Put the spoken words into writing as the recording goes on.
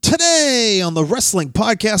Today on the Wrestling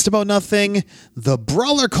Podcast About Nothing, the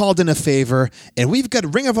Brawler called in a favor, and we've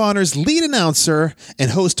got Ring of Honor's lead announcer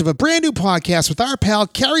and host of a brand new podcast with our pal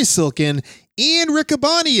Carrie Silken, Ian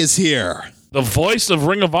Riccaboni is here. The voice of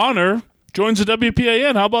Ring of Honor joins the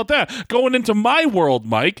WPAN. How about that? Going into my world,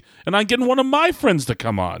 Mike, and I'm getting one of my friends to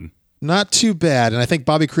come on. Not too bad, and I think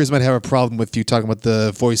Bobby Cruz might have a problem with you talking about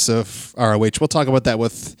the voice of ROH. We'll talk about that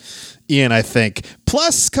with Ian, I think.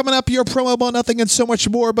 Plus, coming up, your promo about nothing and so much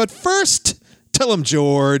more. But first, tell him,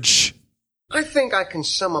 George. I think I can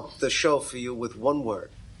sum up the show for you with one word.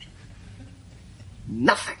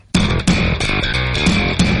 Nothing.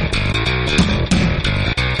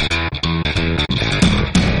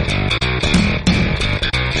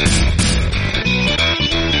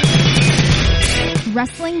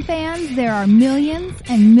 Wrestling fans, there are millions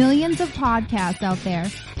and millions of podcasts out there,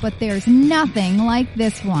 but there's nothing like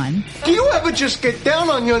this one. Do you ever just get down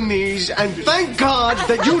on your knees and thank God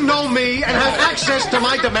that you know me and have access to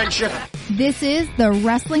my dimension? This is the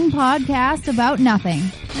Wrestling Podcast About Nothing.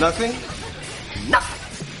 Nothing? Nothing.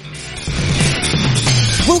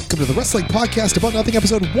 Welcome to the Wrestling Podcast About Nothing,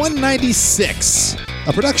 episode 196,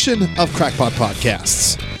 a production of Crackpot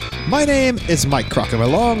Podcasts. My name is Mike Crockett. I'm a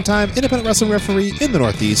longtime independent wrestling referee in the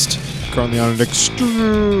Northeast, currently on an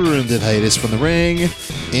extended hiatus from the ring.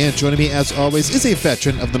 And joining me, as always, is a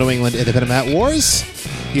veteran of the New England Independent Mat Wars.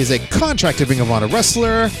 He is a contracted Ring of Honor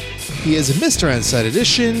wrestler. He is Mr. Inside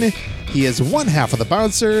Edition. He is one half of the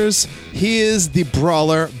Bouncers. He is the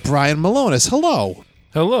brawler, Brian Malonis. Hello.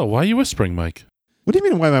 Hello. Why are you whispering, Mike? What do you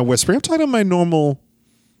mean, why am I whispering? I'm talking about my normal...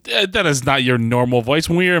 That is not your normal voice.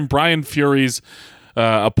 When we were in Brian Fury's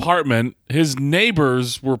apartment, his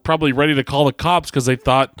neighbors were probably ready to call the cops because they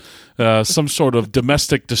thought some sort of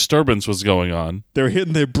domestic disturbance was going on. They were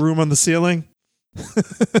hitting their broom on the ceiling?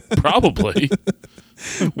 Probably.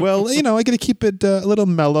 Well, you know, I got to keep it a little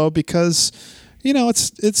mellow because, you know,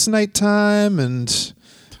 it's nighttime and,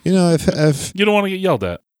 you know, if You don't want to get yelled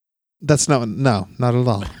at. that's not at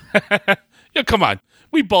all. Yeah, come on.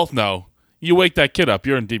 We both know. You wake that kid up,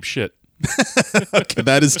 you're in deep shit. Okay,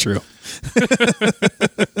 that is true.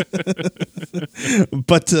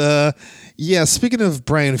 But, yeah, speaking of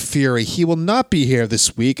Brian Fury, he will not be here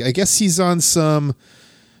this week. I guess he's on some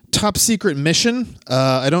top secret mission.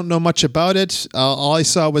 I don't know much about it. All I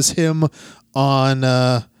saw was him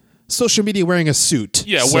on social media wearing a suit.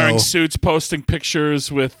 Yeah, wearing suits, posting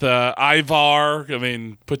pictures with Ivar. I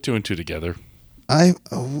mean, put two and two together.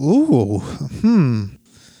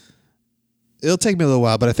 It'll take me a little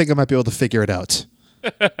while, but I think I might be able to figure it out.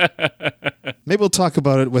 Maybe we'll talk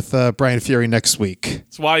about it with Brian Fury next week.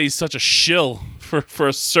 That's why he's such a shill for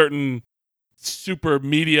a certain super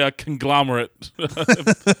media conglomerate.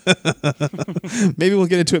 Maybe we'll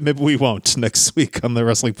get into it. Maybe we won't next week on the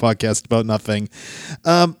Wrestling Podcast About Nothing.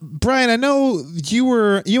 Brian, I know you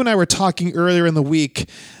and I were talking earlier in the week.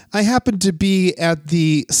 I happened to be at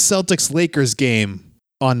the Celtics-Lakers game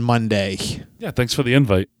on Monday. Yeah, thanks for the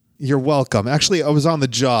invite. You're welcome. Actually, I was on the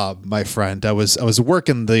job, my friend. I was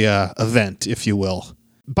working the event, if you will.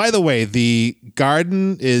 By the way, the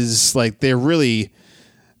Garden is like they're really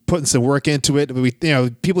putting some work into it.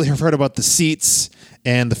 People have heard about the seats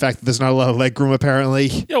and the fact that there's not a lot of leg room. Apparently,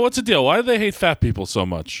 yeah. What's the deal? Why do they hate fat people so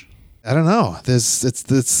much? I don't know. It's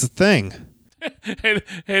the thing.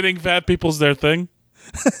 Hating fat people's their thing.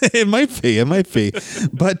 It might be.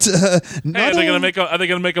 But are they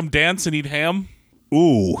gonna make them dance and eat ham?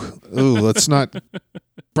 Ooh, let's not.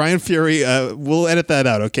 Brian Fury, we'll edit that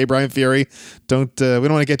out, okay? Brian Fury, we don't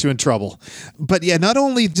want to get you in trouble. But yeah, not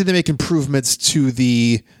only did they make improvements to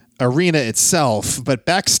the arena itself, but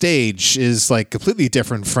backstage is like completely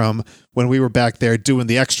different from when we were back there doing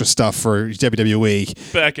the extra stuff for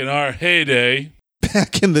WWE. Back in our heyday.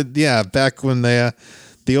 Back when the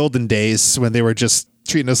olden days when they were just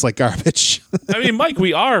treating us like garbage. I mean, Mike,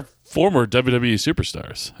 we are former WWE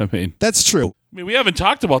superstars. I mean, that's true. I mean, we haven't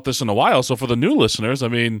talked about this in a while, so for the new listeners, I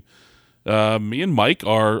mean, me and Mike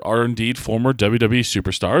are indeed former WWE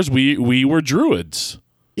superstars. We were Druids.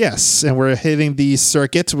 Yes, and we're hitting the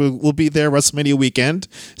circuit. We'll be there WrestleMania weekend,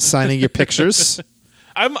 signing your pictures.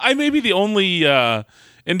 I may be the only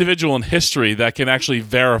individual in history that can actually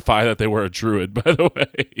verify that they were a Druid, by the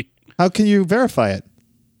way. How can you verify it?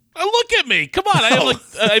 Look at me! Come on,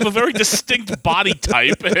 I have a very distinct body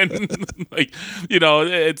type, and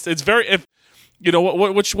it's very.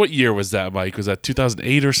 What year was that, Mike? Was that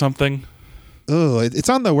 2008 or something? Oh, it's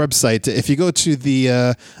on the website. If you go to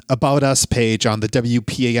the About Us page on the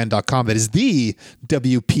WPAN.com, that is the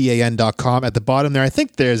WPAN.com at the bottom there. I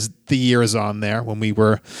think there's the years on there when we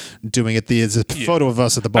were doing it. There's a photo of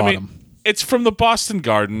us at the bottom. I mean, it's from the Boston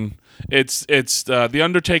Garden. It's The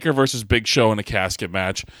Undertaker versus Big Show in a casket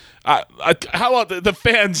match. How about the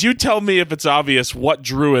fans? You tell me if it's obvious what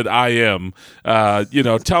Druid I am.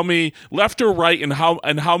 Tell me left or right and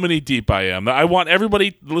how many deep I am. I want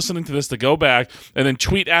everybody listening to this to go back and then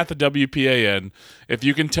tweet at the WPAN if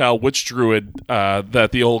you can tell which Druid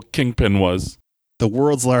that the old Kingpin was. The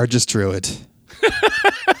world's largest Druid.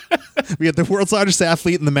 We had the world's largest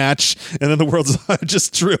athlete in the match, and then the world's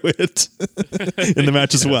largest Druid in the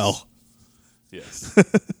match as well. Yes.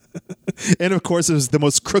 And of course, it was the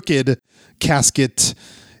most crooked casket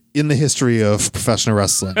in the history of professional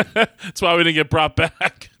wrestling. That's why we didn't get brought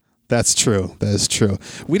back. That's true. That is true.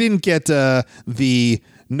 We didn't get the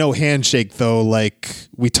no handshake, though, like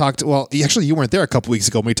we talked. Well, actually, you weren't there a couple weeks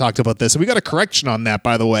ago when we talked about this. And we got a correction on that,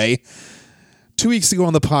 by the way. 2 weeks ago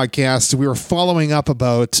on the podcast, we were following up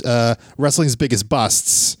about wrestling's biggest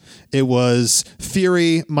busts. It was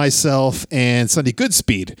Fury, myself, and Sunday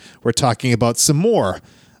Goodspeed. We're talking about some more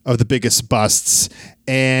of the biggest busts.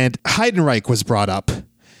 And Heidenreich was brought up.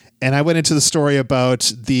 And I went into the story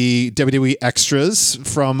about the WWE extras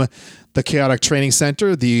from the Chaotic Training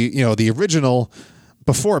Center, the original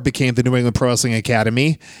before it became the New England Pro Wrestling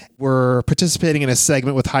Academy. Were participating in a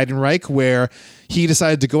segment with Heidenreich where he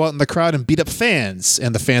decided to go out in the crowd and beat up fans.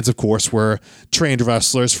 And the fans, of course, were trained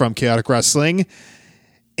wrestlers from Chaotic Wrestling.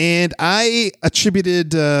 And I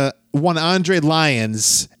attributed one Andre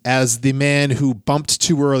Lyons as the man who bumped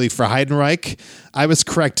too early for Heidenreich. I was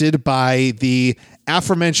corrected by the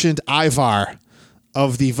aforementioned Ivar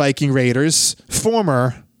of the Viking Raiders,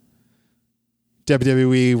 former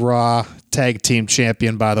WWE Raw Tag Team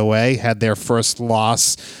Champion, by the way, had their first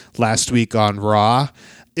loss last week on Raw.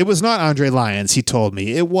 It was not Andre Lyons, he told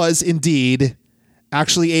me. It was indeed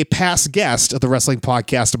actually a past guest of the Wrestling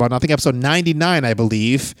Podcast About Nothing, episode 99, I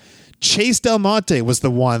believe. Chase Del Monte was the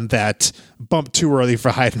one that bumped too early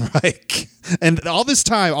for Heidenreich. And all this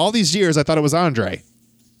time, all these years, I thought it was Andre.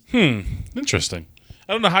 Interesting.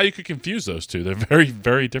 I don't know how you could confuse those two. They're very,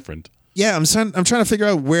 very different. Yeah, I'm trying to figure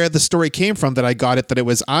out where the story came from that I got it that it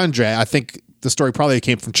was Andre. I think the story probably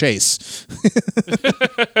came from Chase.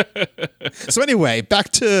 So anyway,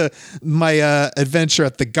 back to my adventure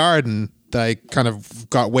at the Garden that I kind of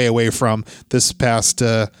got way away from this past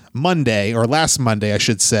Monday, or last Monday, I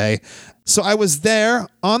should say. So I was there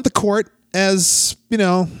on the court, as, you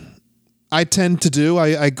know, I tend to do.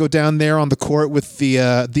 I go down there on the court with the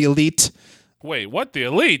Elite. Wait, what? The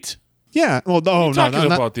Elite? Yeah. Well, no,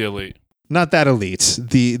 Talking about the Elite. Not that Elite.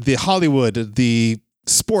 The Hollywood, the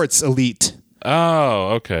sports Elite.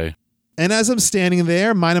 Oh, okay. And as I'm standing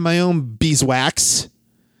there, minding my own beeswax,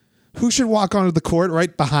 who should walk onto the court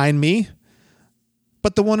right behind me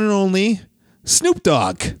but the one and only Snoop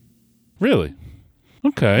Dogg. Really?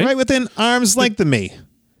 Okay. Right within arm's length of me.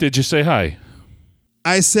 Did you say hi?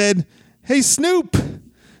 I said, "Hey, Snoop.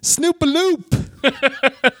 Snoop-a-loop."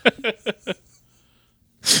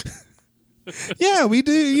 Yeah, we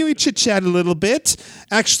do. We chit-chat a little bit.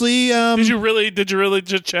 Actually, Did you really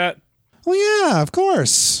chit-chat? Well, yeah, of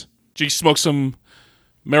course. Did you smoke some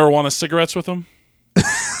marijuana cigarettes with him?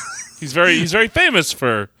 He's very famous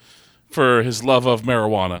for his love of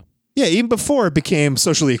marijuana. Yeah, even before it became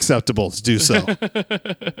socially acceptable to do so.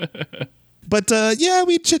 But yeah,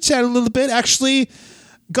 we chit-chat a little bit. Actually,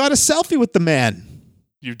 got a selfie with the man.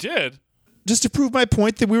 You did? Just to prove my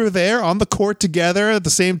point that we were there on the court together at the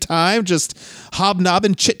same time, just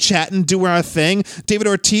hobnobbing, chit-chatting, doing our thing. David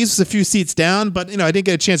Ortiz was a few seats down, but I didn't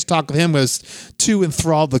get a chance to talk with him. I was too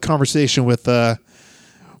enthralled with the conversation with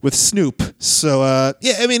Snoop. So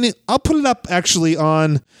yeah, I mean, I'll put it up actually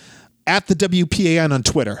on at the WPAN on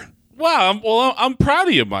Twitter. Wow, I'm proud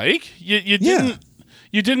of you, Mike.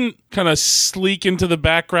 You didn't kind of sleek into the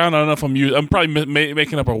background. I don't know if I'm probably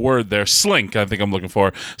making up a word there. Slink, I think I'm looking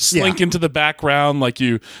for. Slink into the background like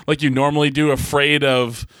you normally do, afraid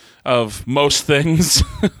of most things.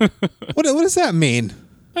 What does that mean?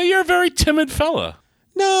 You're a very timid fella.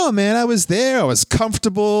 No, man, I was there. I was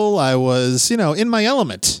comfortable. I was, in my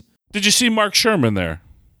element. Did you see Mark Sherman there?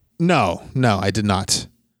 No, I did not.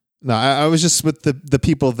 No, I was just with the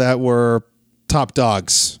people that were top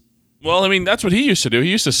dogs. Well, I mean, that's what he used to do. He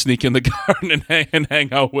used to sneak in the garden and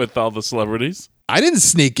hang out with all the celebrities. I didn't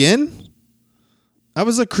sneak in. I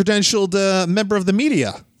was a credentialed member of the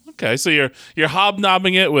media. Okay, so you're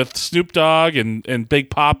hobnobbing it with Snoop Dogg and Big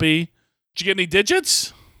Papi. Did you get any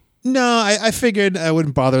digits? No, I figured I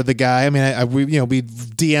wouldn't bother the guy. I mean, we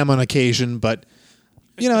DM on occasion, but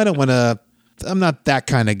I don't want to. I'm not that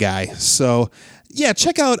kind of guy. So Yeah,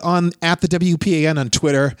 check out at the WPAN on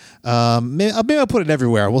Twitter. Maybe I'll put it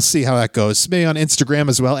everywhere. We'll see how that goes. Maybe on Instagram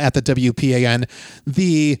as well, at the WPAN.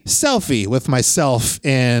 The selfie with myself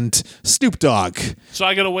and Snoop Dogg. So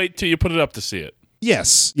I got to wait till you put it up to see it.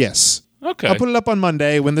 Yes. Okay. I'll put it up on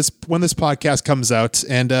Monday when this podcast comes out.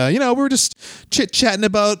 And, we're just chit-chatting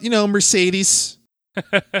about, Mercedes.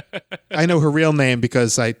 I know her real name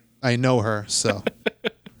because I know her, so.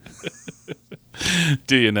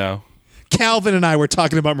 Do you know? Calvin and I were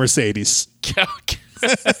talking about Mercedes.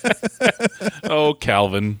 Oh,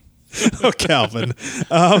 Calvin. Oh, Calvin.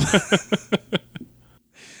 All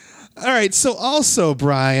right. So also,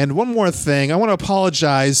 Brian, one more thing. I want to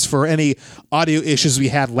apologize for any audio issues we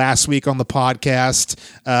had last week on the podcast.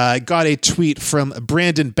 I got a tweet from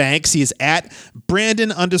Brandon Banks. He is at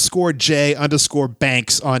Brandon_J_Banks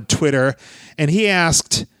on Twitter. And he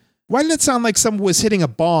asked, why did it sound like someone was hitting a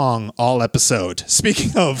bong all episode?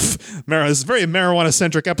 Speaking of this very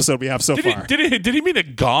marijuana-centric episode we have so far. Did he mean a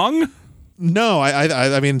gong? No,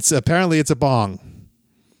 I mean, apparently it's a bong.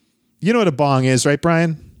 You know what a bong is, right,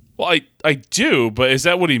 Brian? Well, I do, but is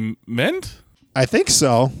that what he meant? I think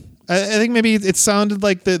so. I think maybe it sounded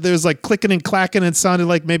like there's like clicking and clacking. And it sounded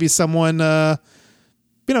like maybe someone,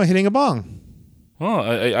 hitting a bong. Well,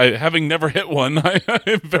 I having never hit one,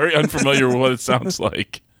 I'm very unfamiliar with what it sounds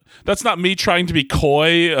like. That's not me trying to be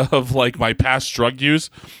coy of like my past drug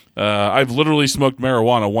use. I've literally smoked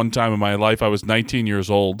marijuana one time in my life. I was 19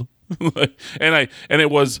 years old, and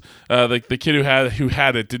it was the kid who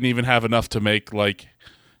had it didn't even have enough to make like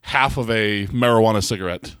half of a marijuana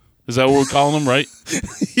cigarette. Is that what we're calling them, right?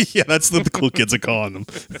 Yeah, that's what the cool kids are calling them.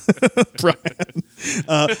 Brian.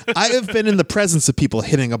 I have been in the presence of people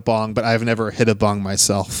hitting a bong, but I've never hit a bong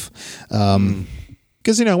myself.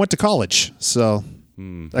 Because, I went to college, so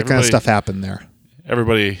that kind of stuff happened there.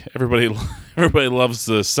 Everybody loves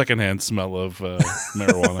the secondhand smell of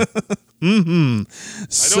marijuana. Mm-hmm.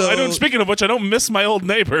 I don't. Speaking of which, I don't miss my old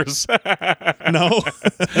neighbors. No.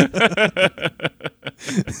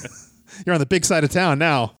 You're on the big side of town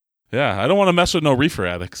now. Yeah, I don't want to mess with no reefer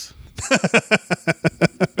addicts.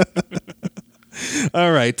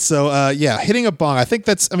 All right. So, hitting a bong. I think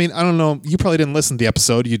I don't know. You probably didn't listen to the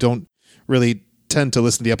episode. You don't really tend to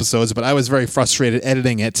listen to the episodes, but I was very frustrated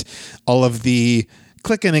editing it. All of the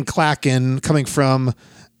clicking and clacking coming from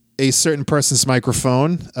a certain person's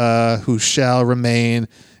microphone who shall remain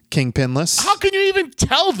kingpinless. How can you even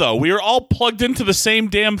tell, though? We are all plugged into the same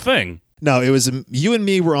damn thing. No, it was you and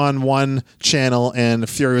me were on one channel and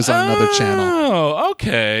Fury was on another channel. Oh,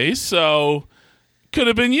 okay. So, could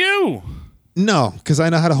have been you. No, because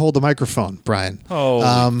I know how to hold the microphone, Brian.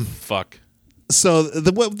 Oh, fuck. So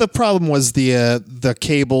the problem was the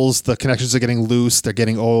cables, the connections are getting loose, they're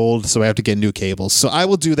getting old, so I have to get new cables. So I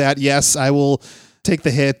will do that. Yes, I will take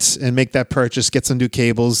the hit and make that purchase, get some new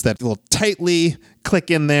cables that will tightly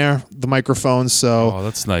click in there, the microphone. So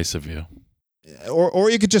that's nice of you. Or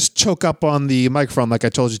you could just choke up on the microphone like I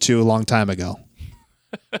told you to a long time ago.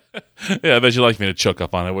 Yeah, I bet you'd like me to choke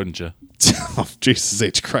up on it, wouldn't you? Oh, Jesus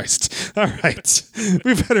H. Christ. All right.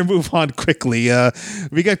 We better move on quickly.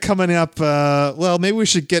 We got coming up, maybe we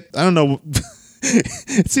should get, I don't know.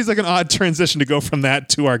 It seems like an odd transition to go from that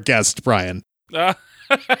to our guest, Brian.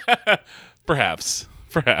 Perhaps.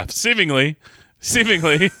 Seemingly.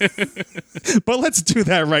 But let's do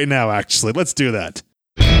that right now, actually. Let's do that.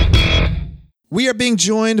 We are being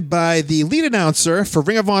joined by the lead announcer for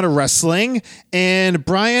Ring of Honor Wrestling. And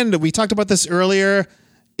Brian, we talked about this earlier.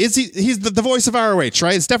 He's the voice of ROH,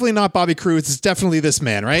 right? It's definitely not Bobby Cruise. It's definitely this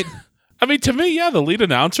man, right? I mean, to me, yeah, the lead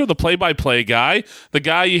announcer, the play-by-play guy, the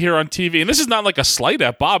guy you hear on TV. And this is not like a slight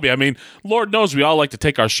at Bobby. I mean, Lord knows we all like to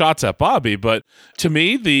take our shots at Bobby. But to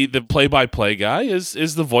me, the play-by-play guy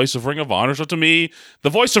is the voice of Ring of Honor. So to me, the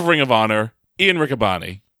voice of Ring of Honor, Ian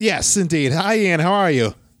Riccaboni. Yes, indeed. Hi, Ian. How are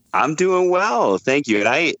you? I'm doing well. Thank you. And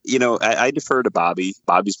I defer to Bobby.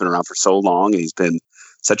 Bobby's been around for so long and he's been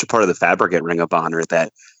such a part of the fabric at Ring of Honor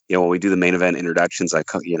that, when we do the main event introductions, I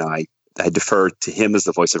defer to him as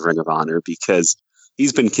the voice of Ring of Honor because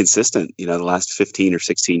he's been consistent, the last 15 or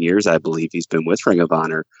 16 years, I believe he's been with Ring of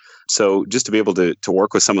Honor. So just to be able to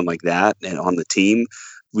work with someone like that and on the team,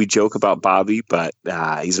 we joke about Bobby, but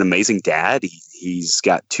he's an amazing dad. He's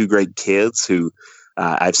got two great kids who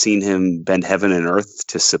I've seen him bend heaven and earth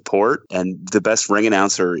to support and the best ring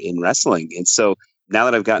announcer in wrestling. And so now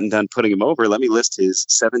that I've gotten done putting him over, let me list his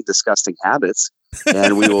 7 disgusting habits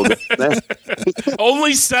and we will.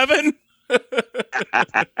 Only 7?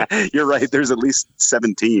 You're right. There's at least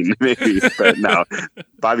 17 maybe, but no,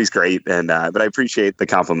 Bobby's great. And, but I appreciate the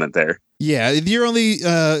compliment there. Yeah. You're only,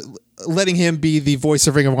 letting him be the voice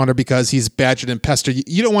of Ring of Honor because he's badgered and pestered you.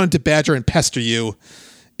 You don't want him to badger and pester you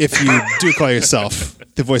if you do call yourself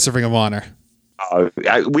the voice of Ring of Honor.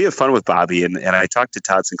 We have fun with Bobby, and I talked to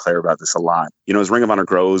Todd Sinclair about this a lot. As Ring of Honor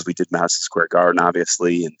grows, we did Madison Square Garden,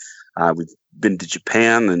 obviously, and we've been to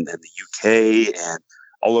Japan and the UK and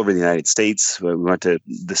all over the United States. We went to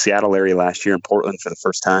the Seattle area last year in Portland for the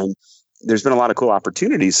first time. There's been a lot of cool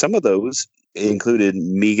opportunities. Some of those included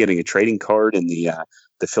me getting a trading card in the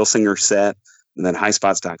Phil Singer set, and then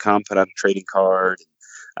highspots.com put out a trading card.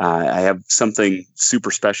 I have something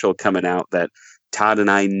super special coming out that Todd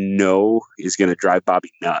and I know is going to drive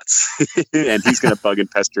Bobby nuts, and he's going to bug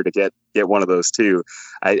and pester to get one of those too.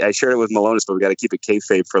 I shared it with Malonis, but we got to keep it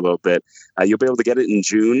kayfabe for a little bit. You'll be able to get it in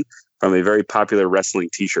June from a very popular wrestling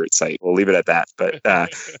T-shirt site. We'll leave it at that. But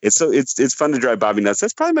it's fun to drive Bobby nuts.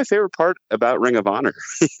 That's probably my favorite part about Ring of Honor,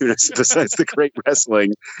 besides the great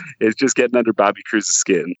wrestling, is just getting under Bobby Cruz's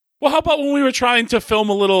skin. Well, how about when we were trying to film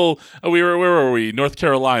a little? Where were we? North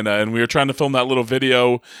Carolina, and we were trying to film that little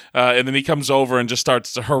video, and then he comes over and just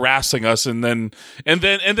starts harassing us, and then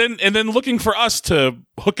looking for us to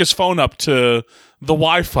hook his phone up to the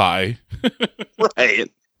Wi-Fi.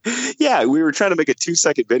 Right. Yeah, we were trying to make a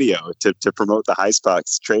 2-second video to promote the High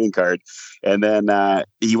Spots trading card, and then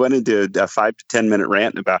he went into a 5 to 10 minute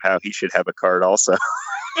rant about how he should have a card also.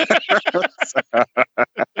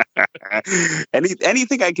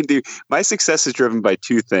 Anything I can do. My success is driven by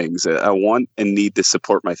two things: a want and need to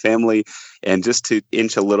support my family, and just to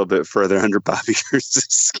inch a little bit further under Bobby Cruz's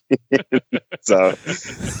skin. So,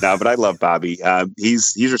 no, but I love Bobby.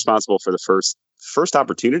 He's responsible for the first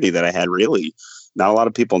opportunity that I had. Really, not a lot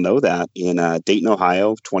of people know that. In Dayton,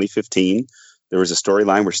 Ohio, 2015, there was a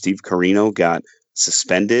storyline where Steve Corino got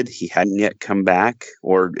suspended. He hadn't yet come back,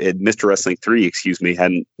 or Mr. Wrestling 3,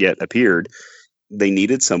 hadn't yet appeared. They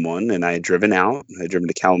needed someone, and I had driven out. I had driven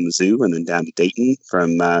to Kalamazoo and then down to Dayton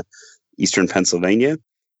from eastern Pennsylvania.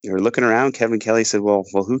 We were looking around. Kevin Kelly said, well,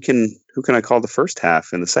 who can I call the first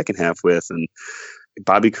half and the second half with? And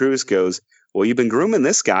Bobby Cruz goes, well, you've been grooming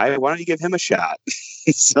this guy. Why don't you give him a shot?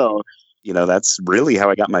 So, that's really how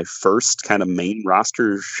I got my first kind of main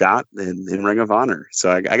roster shot in Ring of Honor.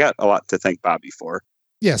 So I got a lot to thank Bobby for.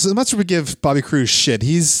 Yeah, so much we give Bobby Cruz shit.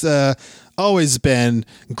 He's always been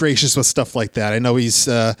gracious with stuff like that. I know he's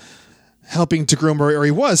helping to groom, or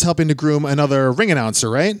he was helping to groom another ring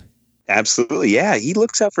announcer, right? Absolutely, yeah. He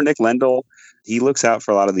looks out for Nick Lendl. He looks out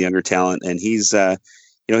for a lot of the younger talent, and he's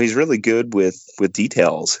he's really good with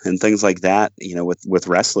details and things like that. With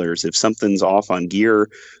wrestlers, if something's off on gear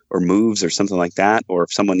or moves or something like that, or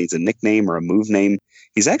if someone needs a nickname or a move name,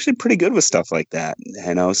 he's actually pretty good with stuff like that.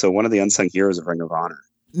 So one of the unsung heroes of Ring of Honor.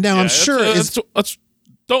 Now, I'm sure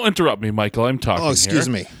don't interrupt me, Michael. I'm talking. Oh, excuse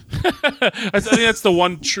me. I think that's the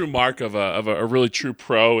one true mark of a really true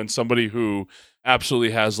pro, and somebody who absolutely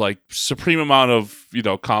has like supreme amount of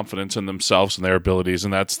confidence in themselves and their abilities,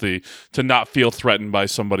 and that's to not feel threatened by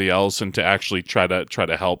somebody else and to actually try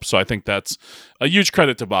to help. So I think that's a huge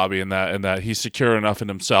credit to Bobby in that he's secure enough in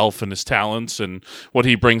himself and his talents and what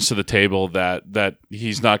he brings to the table that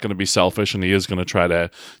he's not going to be selfish, and he is going to try to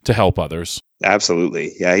help others.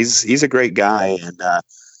 Absolutely. Yeah, he's a great guy, and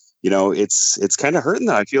it's kind of hurting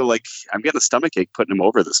though. I feel like I'm getting a stomachache putting him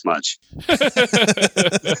over this much.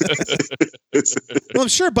 Well, I'm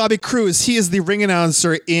sure Bobby Cruz, he is the ring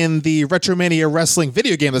announcer in the Retromania Wrestling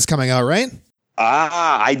video game that's coming out, right?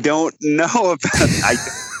 I don't know about I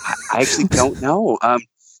actually don't know.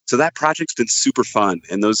 So that project's been super fun,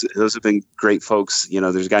 and those have been great folks.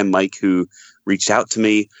 There's a guy, Mike, who reached out to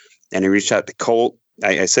me, and he reached out to Colt.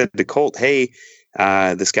 I said to Colt, hey,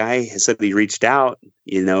 this guy has said he reached out,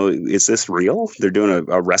 is this real? They're doing a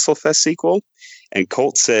WrestleFest sequel. And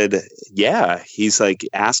Colt said, yeah. He's like,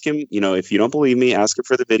 ask him, if you don't believe me, ask him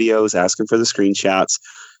for the videos, ask him for the screenshots.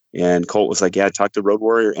 And Colt was like, yeah, I talked to Road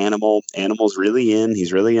Warrior Animal. Animal's really in.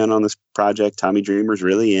 He's really in on this project. Tommy Dreamer's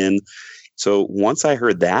really in. So once I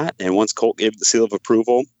heard that, and once Colt gave the seal of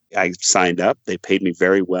approval, I signed up. They paid me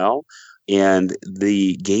very well. And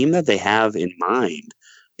the game that they have in mind,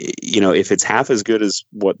 if it's half as good as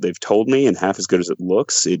what they've told me and half as good as it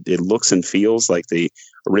looks and feels like the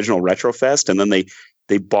original Retrofest. And then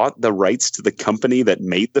they bought the rights to the company that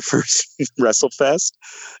made the first WrestleFest,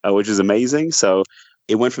 which is amazing. So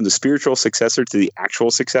it went from the spiritual successor to the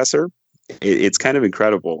actual successor. It's kind of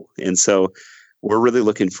incredible. And so we're really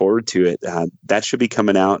looking forward to it. That should be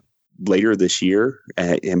coming out later this year.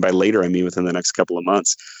 And by later, I mean within the next couple of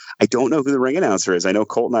months. I don't know who the ring announcer is. I know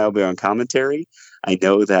Colt and I will be on commentary. I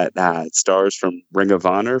know that stars from Ring of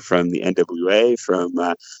Honor, from the NWA, from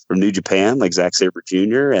New Japan, like Zack Sabre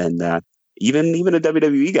Jr. And, even a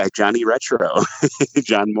WWE guy, Johnny Retro,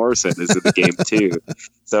 John Morrison is in the game too.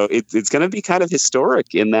 So it's going to be kind of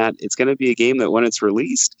historic in that it's going to be a game that when it's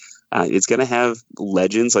released, it's going to have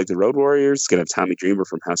legends like the Road Warriors. It's going to have Tommy Dreamer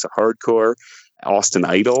from House of Hardcore, Austin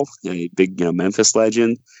Idol, a big Memphis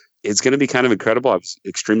legend. It's going to be kind of incredible. I was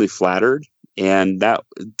extremely flattered. And that,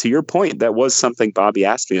 to your point, that was something Bobby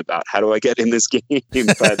asked me about. How do I get in this game?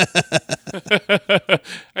 But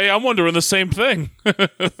hey, I'm wondering the same thing.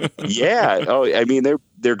 yeah. Oh, I mean,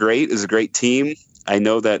 they're great. It's a great team. I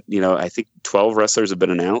know that, I think 12 wrestlers have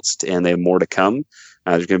been announced and they have more to come.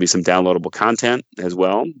 There's going to be some downloadable content as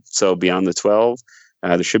well. So beyond the 12,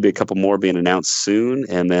 there should be a couple more being announced soon,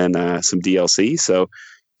 and then some DLC. So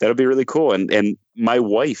that'll be really cool. And my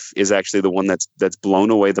wife is actually the one that's blown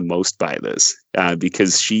away the most by this,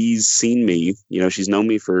 because she's seen me, she's known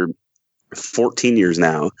me for 14 years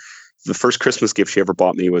now. The first Christmas gift she ever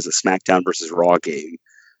bought me was a SmackDown versus Raw game.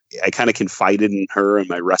 I kind of confided in her and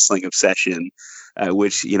my wrestling obsession,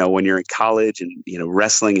 which, when you're in college and,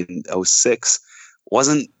 wrestling in 2006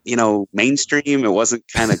 wasn't, mainstream. It wasn't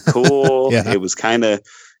kind of cool. Yeah. It was kind of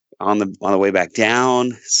on the way back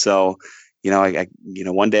down. So,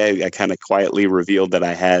 one day I kind of quietly revealed that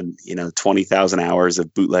I had, 20,000 hours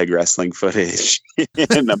of bootleg wrestling footage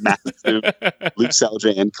and a massive Luke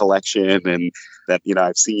Seljan collection. And that,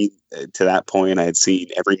 I've seen, to that point, I had seen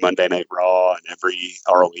every Monday Night Raw and every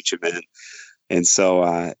ROH event. And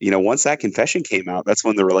so, once that confession came out, that's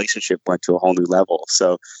when the relationship went to a whole new level.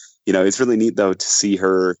 So, it's really neat though to see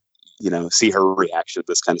her, see her reaction to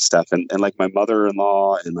this kind of stuff. And like my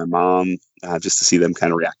mother-in-law and my mom, just to see them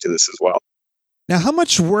kind of react to this as well. Now, how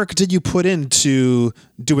much work did you put into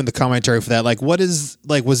doing the commentary for that?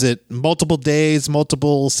 Was it multiple days,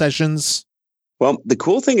 multiple sessions? Well, the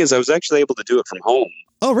cool thing is I was actually able to do it from home.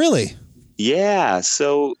 Oh, really? Yeah.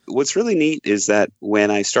 So what's really neat is that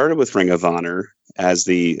when I started with Ring of Honor as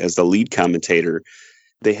the lead commentator,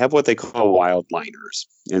 they have what they call wild liners.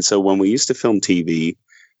 And so when we used to film TV,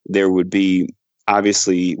 there would be,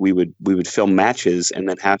 obviously we would film matches and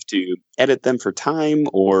then have to edit them for time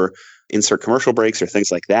or insert commercial breaks or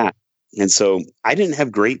things like that. And so I didn't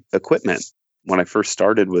have great equipment when I first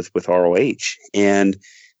started with ROH, and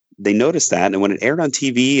they noticed that. And when it aired on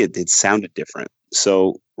TV, it sounded different.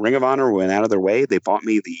 So Ring of Honor went out of their way. They bought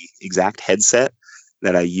me the exact headset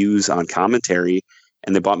that I use on commentary,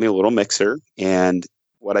 and they bought me a little mixer. And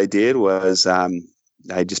what I did was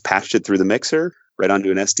I just patched it through the mixer right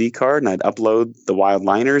onto an SD card, and I'd upload the wild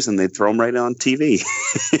liners and they'd throw them right on TV.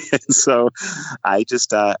 And so I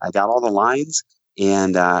just, I got all the lines,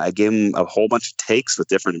 and I gave them a whole bunch of takes with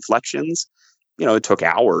different inflections. It took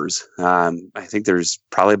hours. I think there's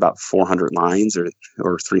probably about 400 lines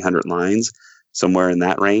or 300 lines, somewhere in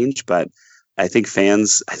that range. But I think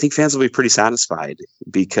fans will be pretty satisfied,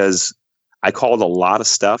 because I called a lot of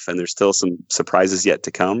stuff and there's still some surprises yet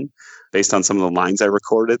to come based on some of the lines I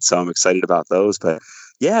recorded. So I'm excited about those. But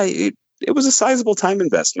yeah, it was a sizable time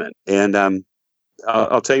investment. And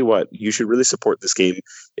I'll tell you what, you should really support this game,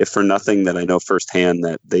 if for nothing that I know firsthand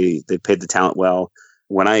that they paid the talent well.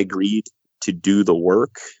 When I agreed to do the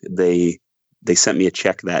work, they sent me a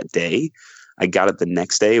check that day. I got it the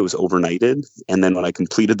next day. It was overnighted. And then when I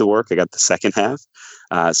completed the work, I got the second half.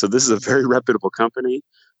 So this is a very reputable company.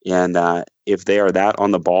 And if they are that on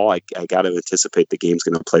the ball, I got to anticipate the game's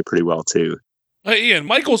going to play pretty well too. Hey, Ian,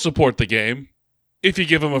 Mike will support the game if you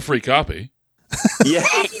give him a free copy. Yeah.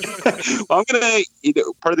 Well, I'm going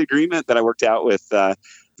to, part of the agreement that I worked out with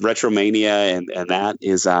Retromania and that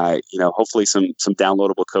is, hopefully some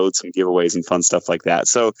downloadable codes, some giveaways and fun stuff like that.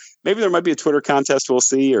 So maybe there might be a Twitter contest we'll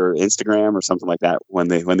see, or Instagram or something like that when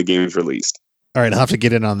the game is released. All right, I'll have to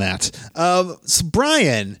get in on that. So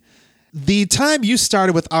Brian, the time you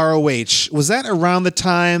started with ROH, was that around the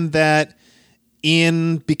time that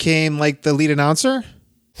Ian became like the lead announcer?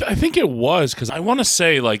 I think it was, because I want to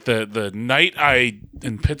say like the night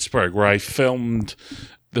in Pittsburgh where I filmed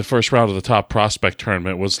the first round of the Top Prospect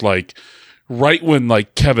tournament was like right when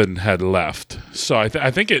like Kevin had left. So I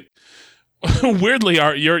think it weirdly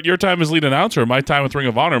your time as lead announcer, my time with Ring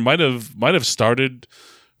of Honor might have started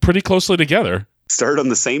pretty closely together. Started on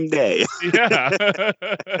the same day. Yeah.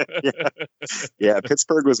 Yeah.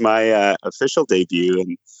 Pittsburgh was my official debut,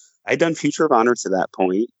 and I'd done Future of Honor to that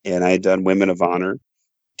point, and I had done Women of Honor.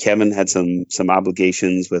 Kevin had some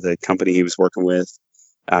obligations with a company he was working with,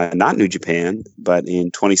 not New Japan, but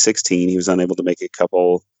in 2016 he was unable to make a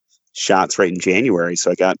couple shots right in January.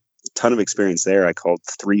 So I got a ton of experience there. I called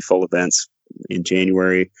 3 full events in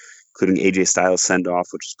January, including AJ Styles send off,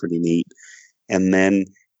 which was pretty neat. And then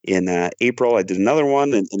in April, I did another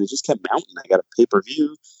one, and it just kept mounting. I got a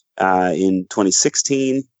pay-per-view in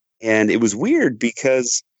 2016, And it was weird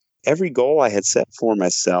because every goal I had set for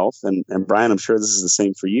myself, and Brian, I'm sure this is the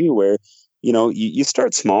same for you, where, you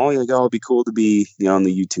start small. You're like, oh, it'd be cool to be on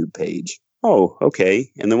the YouTube page. Oh, okay.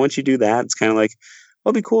 And then once you do that, it's kind of like,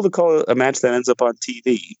 well, it'd be cool to call a match that ends up on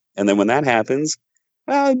TV. And then when that happens,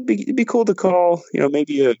 well, it'd be cool to call,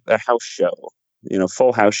 maybe a house show,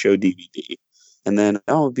 full house show DVD. And then,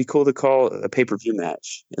 it'd be cool to call a pay-per-view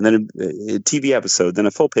match. And then a TV episode, then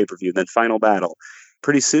a full pay-per-view, then Final Battle.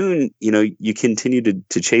 Pretty soon, you continue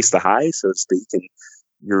to chase the high, so to speak, and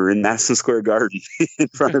you're in Madison Square Garden in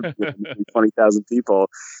front of 20,000 people,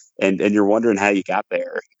 and you're wondering how you got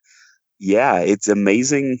there. Yeah, it's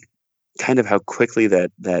amazing kind of how quickly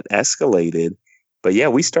that escalated. But yeah,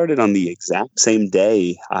 we started on the exact same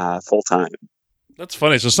day, full time. That's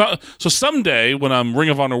funny. So someday when I'm Ring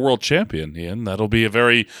of Honor World Champion, Ian, that'll be a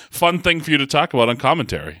very fun thing for you to talk about on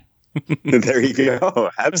commentary. There you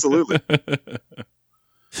go. Absolutely.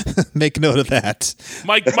 Make note of that.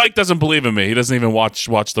 Mike doesn't believe in me. He doesn't even watch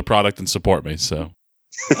the product and support me. So,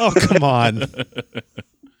 oh, come on.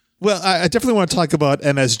 Well, I definitely want to talk about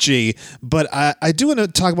MSG, but I do want to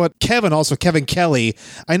talk about Kevin also, Kevin Kelly.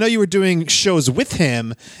 I know you were doing shows with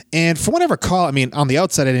him, and from what I recall, I mean, on the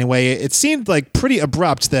outside anyway, it seemed like pretty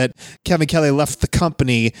abrupt that Kevin Kelly left the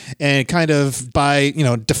company and kind of by,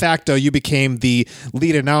 de facto, you became the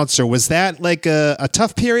lead announcer. Was that like a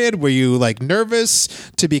tough period? Were you like nervous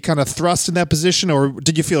to be kind of thrust in that position, or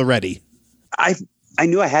did you feel ready? I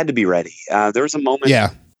knew I had to be ready. There was a moment.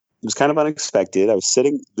 Yeah. It was kind of unexpected. I was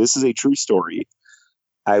sitting, this is a true story.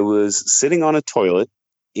 I was sitting on a toilet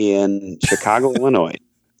in Chicago, Illinois.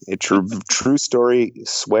 A true story,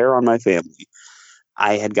 swear on my family.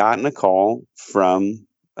 I had gotten a call from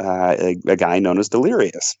a guy known as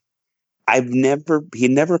Delirious. He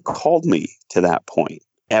never called me to that point,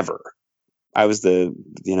 ever. I was the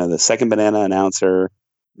second banana announcer.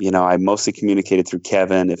 I mostly communicated through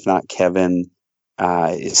Kevin. If not Kevin,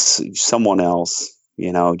 is someone else.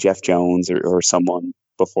 Jeff Jones or someone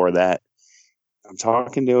before that. I'm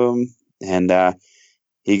talking to him and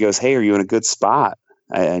he goes, "Hey, are you in a good spot?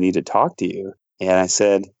 I need to talk to you." And I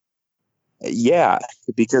said, "Yeah,"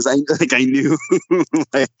 because I knew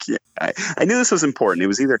I knew this was important. It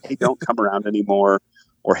was either, "Hey, don't come around anymore,"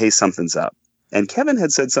 or, "Hey, something's up." And Kevin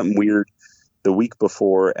had said something weird the week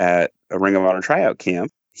before at a Ring of Honor tryout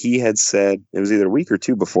camp. He had said, it was either a week or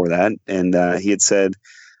two before that, and he had said,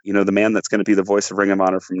 the man that's going to be the voice of Ring of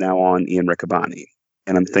Honor from now on, Ian Riccaboni.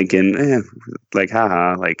 And I'm thinking,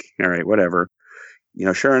 haha, all right, whatever.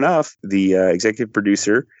 Sure enough, the executive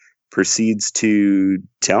producer proceeds to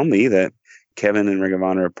tell me that Kevin and Ring of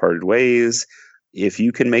Honor have parted ways. If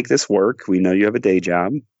you can make this work, we know you have a day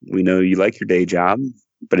job. We know you like your day job.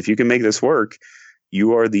 But if you can make this work,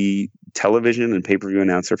 you are the television and pay-per-view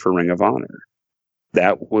announcer for Ring of Honor.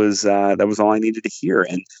 That was all I needed to hear.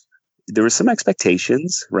 And there were some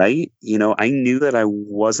expectations, right? I knew that I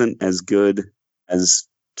wasn't as good as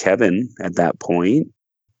Kevin at that point.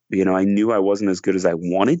 I knew I wasn't as good as I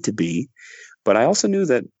wanted to be, but I also knew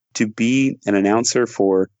that to be an announcer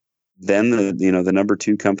for then the number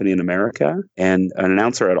 2 company in America and an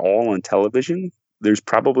announcer at all on television, there's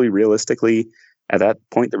probably realistically at that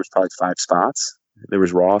point, there was probably 5 spots. There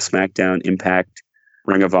was Raw, SmackDown, Impact,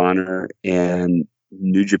 Ring of Honor, and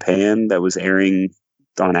New Japan that was airing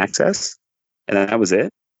on Access, and that was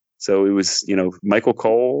it. So it was, Michael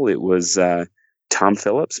Cole, it was Tom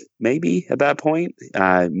Phillips, maybe at that point,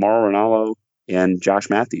 Mauro Ranallo, and Josh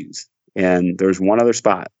Matthews. And there was one other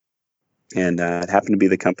spot. And it happened to be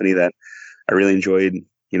the company that I really enjoyed,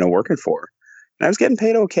 working for. And I was getting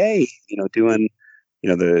paid okay, doing,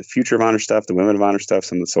 the Future of Honor stuff, the Women of Honor stuff,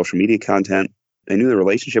 some of the social media content. I knew the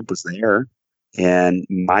relationship was there. And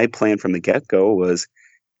my plan from the get-go was,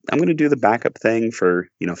 I'm going to do the backup thing for,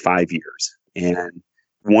 5 years. And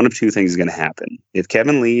one of two things is going to happen. If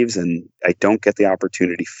Kevin leaves and I don't get the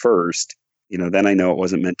opportunity first, then I know it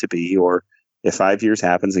wasn't meant to be. Or if 5 years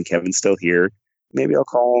happens and Kevin's still here, maybe I'll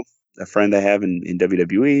call a friend I have in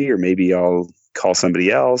WWE, or maybe I'll call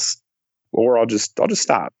somebody else, or I'll just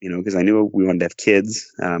stop, because I knew we wanted to have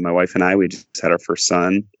kids. My wife and I, we just had our first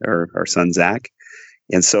son, or our son, Zach.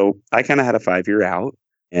 And so I kind of had a 5-year out.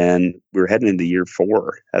 And we were heading into year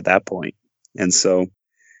 4 at that point. And so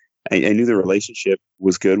I knew the relationship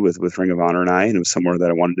was good with Ring of Honor and I, and it was somewhere that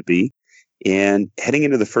I wanted to be. And heading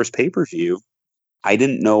into the first pay-per-view, I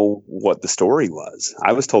didn't know what the story was.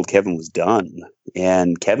 I was told Kevin was done,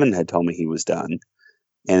 and Kevin had told me he was done.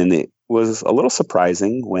 And it was a little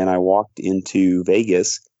surprising when I walked into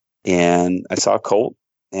Vegas and I saw Colt,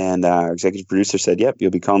 and our executive producer said, "Yep,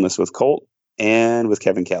 you'll be calling this with Colt and with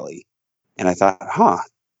Kevin Kelly." And I thought,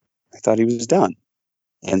 I thought he was done.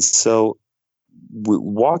 And so we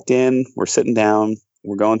walked in, we're sitting down,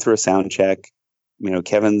 we're going through a sound check.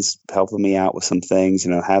 Kevin's helping me out with some things,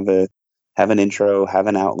 have an intro, have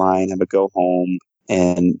an outline, have a go home.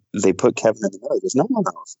 And they put Kevin in the middle. He goes, no,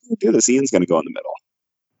 if you do this, Ian's going to go in the middle.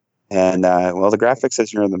 And, the graphic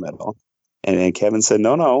says you're in the middle. And Kevin said,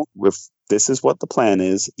 no, if this is what the plan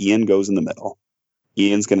is, Ian goes in the middle.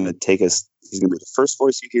 Ian's going to take us. He's going to be the first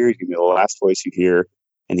voice you hear. He's going to be the last voice you hear.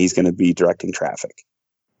 And he's going to be directing traffic.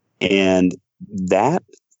 And that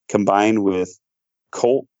combined with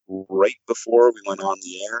Colt right before we went on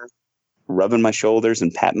the air, rubbing my shoulders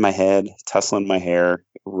and patting my head, tussling my hair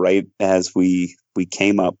right as we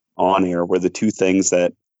came up on air were the two things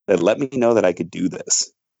that let me know that I could do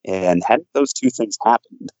this. And had those two things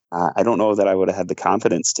happened, I don't know that I would have had the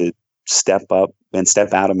confidence to step up and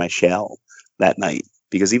step out of my shell that night.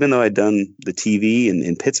 Because even though I'd done the TV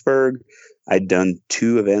in Pittsburgh, I'd done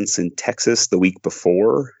 2 events in Texas the week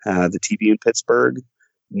before, the TV in Pittsburgh,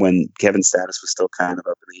 when Kevin's status was still kind of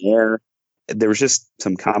up in the air. There was just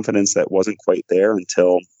some confidence that wasn't quite there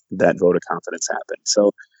until that vote of confidence happened.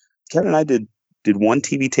 So Kevin and I did one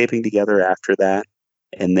TV taping together after that.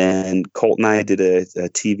 And then Colt and I did a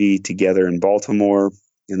TV together in Baltimore.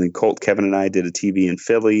 And then Kevin and I did a TV in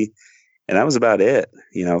Philly. And that was about it,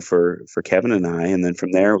 for Kevin and I. And then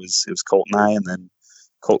from there, it was Colt and I, and then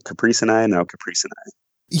Colt Caprice and I, and now Caprice and I.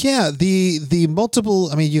 Yeah, the multiple,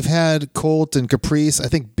 you've had Colt and Caprice. I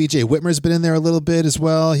think BJ Whitmer's been in there a little bit as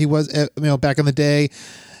well. He was, back in the day.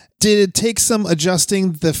 Did it take some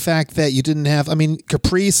adjusting, the fact that you didn't have,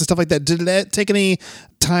 Caprice and stuff like that? Did it take any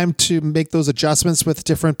time to make those adjustments with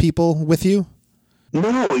different people with you?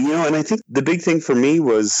 No, and I think the big thing for me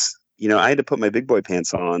was, I had to put my big boy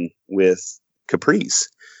pants on with Caprice.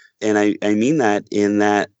 And I mean that in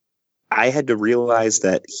that I had to realize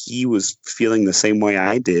that he was feeling the same way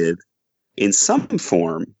I did in some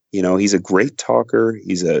form. He's a great talker.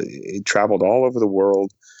 He traveled all over the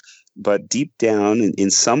world, but deep down in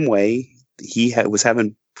some way, he was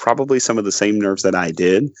having probably some of the same nerves that I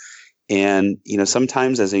did. And,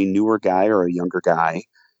 sometimes as a newer guy or a younger guy,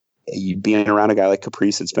 you'd be around a guy like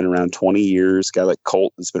Caprice that's been around 20 years, a guy like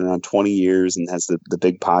Colt that's been around 20 years and has the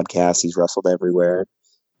big podcast. He's wrestled everywhere.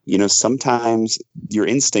 Sometimes your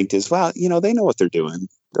instinct is, well, they know what they're doing.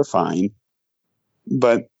 They're fine.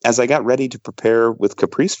 But as I got ready to prepare with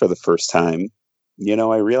Caprice for the first time,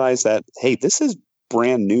 I realized that, hey, this is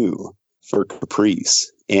brand new for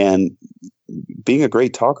Caprice. And being a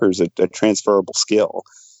great talker is a transferable skill.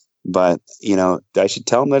 But, I should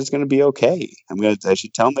tell him that it's going to be okay. I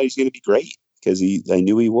should tell him that he's going to be great because I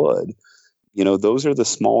knew he would. Those are the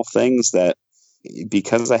small things that,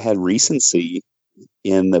 because I had recency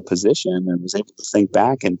in the position and was able to think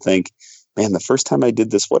back and think, man, the first time I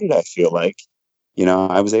did this, what did I feel like?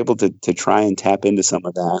 I was able to try and tap into some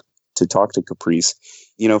of that, to talk to Caprice,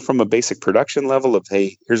 from a basic production level of,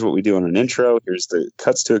 hey, here's what we do on an intro. Here's the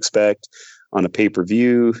cuts to expect on a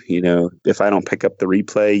pay-per-view. If I don't pick up the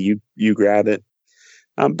replay, you grab it.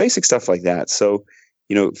 Basic stuff like that. So,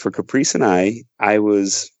 for Caprice and I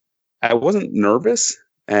wasn't nervous,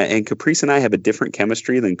 and Caprice and I have a different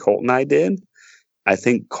chemistry than Colt and I did. I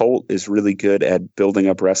think Colt is really good at building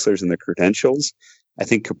up wrestlers and their credentials. I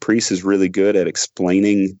think Caprice is really good at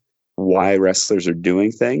explaining why wrestlers are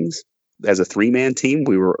doing things. As a 3-man team,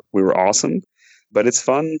 we were awesome, but it's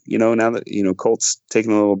fun, now that, Colt's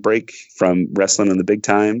taking a little break from wrestling in the big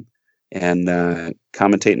time and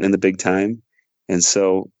commentating in the big time. And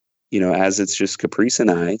so, as it's just Caprice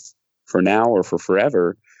and I for now or for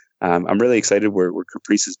forever, I'm really excited where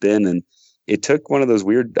Caprice has been. And it took one of those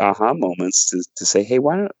weird aha moments to say, hey,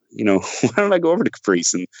 why don't I go over to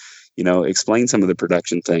Caprice and, explain some of the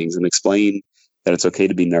production things and explain that it's okay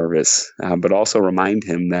to be nervous, but also remind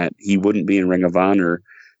him that he wouldn't be in Ring of Honor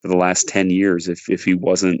for the last 10 years if he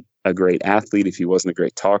wasn't a great athlete, if he wasn't a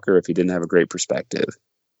great talker, if he didn't have a great perspective.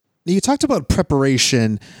 You talked about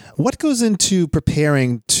preparation. What goes into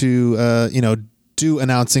preparing to, do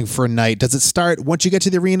announcing for a night? Does it start once you get to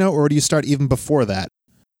the arena, or do you start even before that?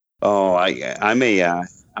 Oh, I'm a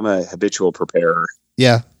habitual preparer.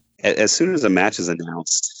 Yeah. As soon as a match is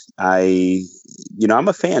announced, I'm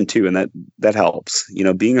a fan too, and that helps.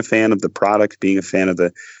 Being a fan of the product, being a fan of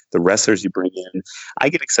the wrestlers you bring in, I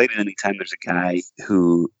get excited anytime there's a guy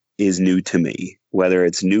who is new to me, whether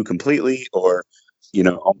it's new completely or,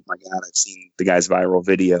 oh my God, I've seen the guy's viral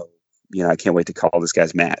video. I can't wait to call this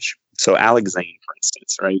guy's match. So Alex Zane, for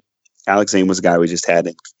instance, right? Alex Zane was a guy we just had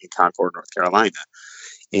in Concord, North Carolina.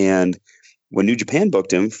 And when New Japan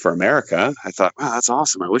booked him for America, I thought, wow, that's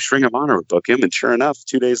awesome. I wish Ring of Honor would book him. And sure enough,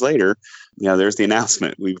 2 days later, there's the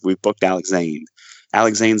announcement. We've booked Alex Zane.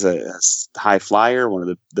 Alex Zane's a high flyer, one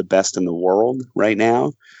of the best in the world right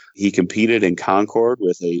now. He competed in Concord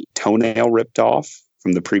with a toenail ripped off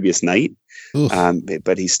from the previous night.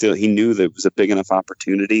 But he knew that it was a big enough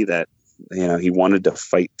opportunity that, he wanted to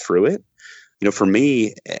fight through it. For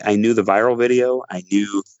me, I knew the viral video. I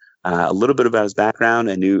knew a little bit about his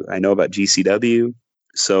background. I know about GCW.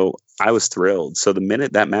 So I was thrilled. So the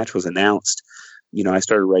minute that match was announced, I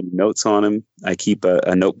started writing notes on him. I keep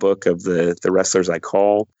a notebook of the wrestlers I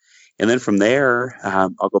call. And then from there,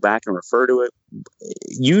 I'll go back and refer to it.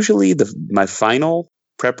 Usually my final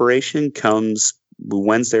preparation comes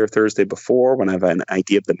Wednesday or Thursday before, when I have an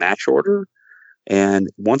idea of the match order. And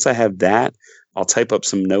once I have that, I'll type up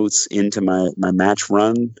some notes into my match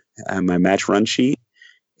run sheet,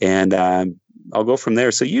 and I'll go from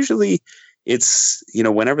there. So usually it's,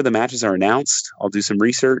 whenever the matches are announced, I'll do some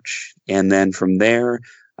research. And then from there,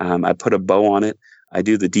 I put a bow on it. I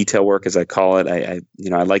do the detail work, as I call it. I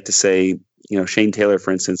like to say, Shane Taylor,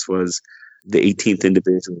 for instance, was the 18th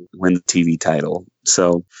individual to win the TV title.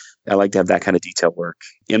 So I like to have that kind of detail work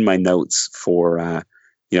in my notes for,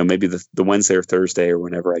 maybe the Wednesday or Thursday, or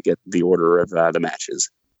whenever I get the order of the matches.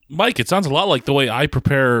 Mike, it sounds a lot like the way I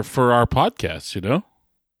prepare for our podcast,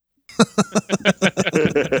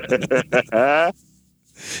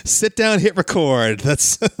 Sit down, hit record.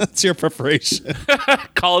 That's your preparation.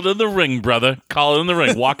 Call it in the ring, brother. Call it in the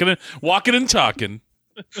ring. Walking and talking.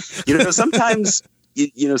 Sometimes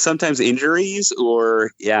sometimes injuries,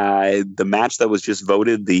 or the match that was just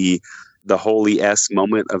voted the holy S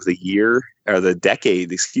moment of the year, or the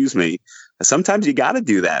decade, excuse me. Sometimes you got to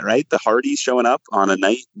do that, right? The Hardys showing up on a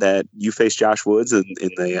night that you face Josh Woods in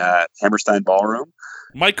the Hammerstein Ballroom.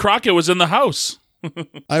 Mike Crockett was in the house.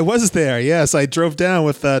 I was there. Yes, I drove down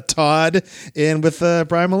with Todd and with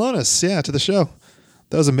Brian Malonis. Yeah, to the show.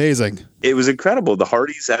 That was amazing. It was incredible. The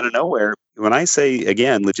Hardys out of nowhere. When I say,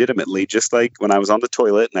 again, legitimately, just like when I was on the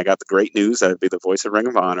toilet and I got the great news that I'd be the voice of Ring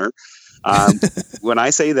of Honor. When I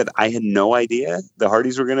say that I had no idea the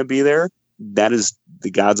Hardys were going to be there, that is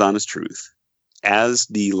the God's honest truth. As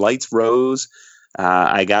the lights rose,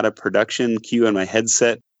 I got a production cue on my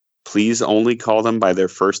headset. Please only call them by their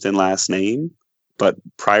first and last name. But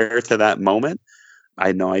prior to that moment, I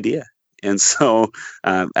had no idea. And so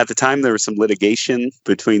at the time, there was some litigation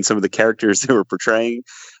between some of the characters they were portraying.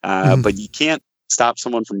 But you can't stop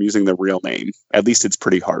someone from using their real name. At least it's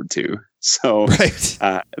pretty hard to. So right.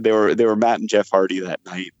 They were Matt and Jeff Hardy that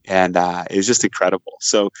night. And it was just incredible.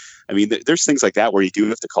 So, I mean, there's things like that where you do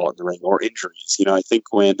have to call it in the ring, or injuries. I think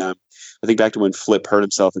back to when Flip hurt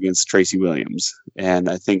himself against Tracy Williams. And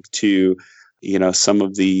I think to, some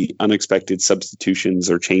of the unexpected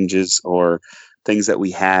substitutions or changes or things that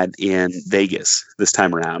we had in Vegas this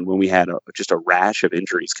time around, when we had just a rash of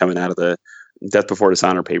injuries coming out of the Death Before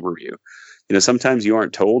Dishonor pay-per-view. Sometimes you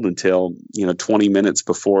aren't told until, 20 minutes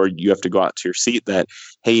before you have to go out to your seat that,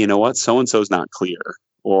 hey, you know what? So-and-so's not clear.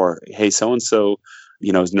 Or, hey, so-and-so,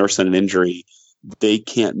 is nursing an injury. They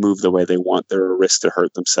can't move the way they want their wrist to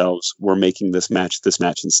hurt themselves. We're making this match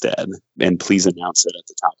instead. And please announce it at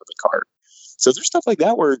the top of the card. So there's stuff like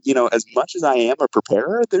that where, as much as I am a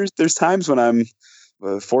preparer, there's times when I'm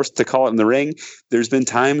forced to call it in the ring. There's been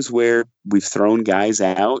times where we've thrown guys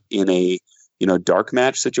out in a, dark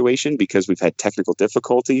match situation because we've had technical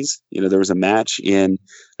difficulties. There was a match in,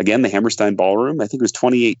 again, the Hammerstein Ballroom. I think it was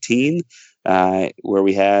 2018, where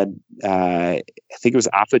we had, I think it was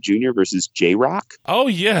Alpha Jr. versus J-Rock. Oh,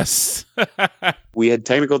 yes. We had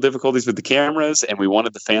technical difficulties with the cameras, and we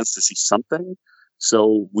wanted the fans to see something.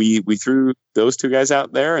 So we threw those two guys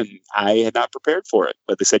out there, and I had not prepared for it,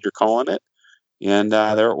 but they said, you're calling it. And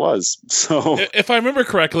there it was. So, if I remember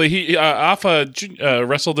correctly, he Alpha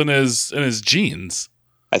wrestled in his jeans.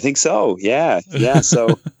 I think so. Yeah.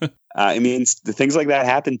 So, I mean, the things like that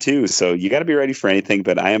happen too. So you got to be ready for anything.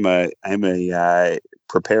 But I'm a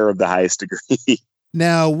preparer of the highest degree.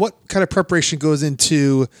 Now, what kind of preparation goes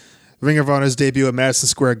into Ring of Honor's debut at Madison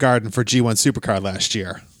Square Garden for G1 Supercard last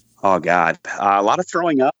year? Oh God, a lot of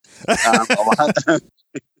throwing up.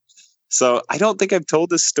 So I don't think I've told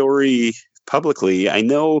this story publicly. I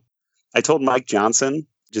know I told Mike Johnson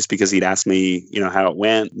just because he'd asked me, how it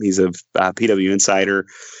went. He's a PW insider.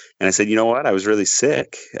 And I said, you know what? I was really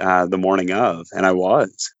sick the morning of, and I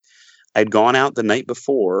was. I'd gone out the night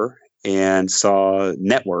before and saw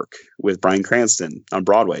Network with Bryan Cranston on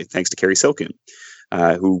Broadway, thanks to Kerry Silkin,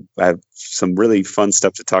 who I have some really fun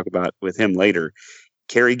stuff to talk about with him later.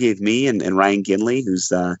 Kerry gave me and Ryan Ginley,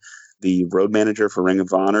 who's the road manager for Ring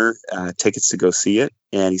of Honor, tickets to go see it.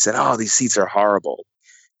 And he said, oh, these seats are horrible.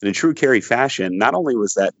 And in true Kerry fashion, not only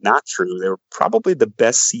was that not true, they were probably the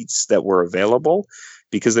best seats that were available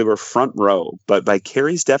because they were front row. But by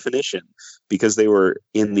Carrie's definition, because they were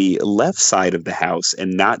in the left side of the house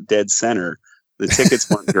and not dead center, the tickets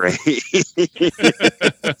weren't great.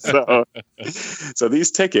 So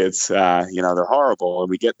these tickets, they're horrible. And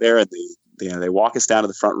we get there and they walk us down to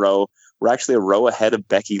the front row. We're actually a row ahead of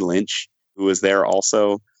Becky Lynch, who was there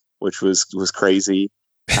also, which was crazy.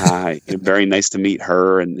 Very nice to meet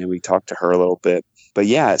her, and we talked to her a little bit. But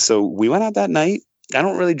yeah, so we went out that night. I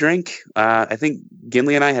don't really drink. I think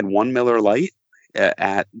Ginley and I had one Miller Lite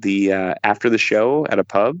at the after the show at a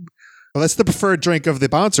pub. Well, that's the preferred drink of the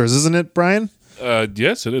bouncers, isn't it, Brian?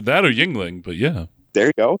 Yes, it is. That or Yingling, but yeah. There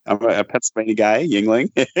you go. I'm a Pennsylvania guy, Yingling.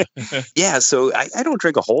 Yeah, so I don't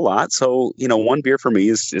drink a whole lot. So, one beer for me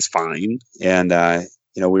is fine. And,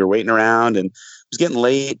 we were waiting around and it was getting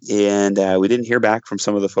late and we didn't hear back from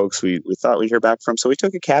some of the folks we thought we'd hear back from. So we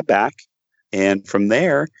took a cab back. And from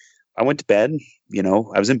there, I went to bed.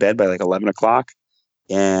 I was in bed by like 11 o'clock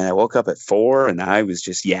and I woke up at 4 and I was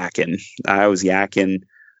just yakking. I was yakking.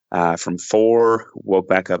 From 4, woke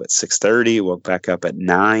back up at 6:30, woke back up at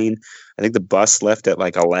 9. I think the bus left at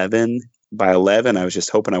like 11. By 11, I was just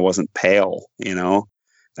hoping I wasn't pale,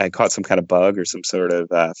 I caught some kind of bug or some sort of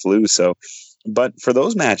flu. So, but for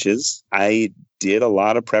those matches, I did a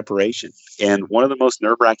lot of preparation. And one of the most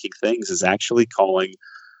nerve-wracking things is actually calling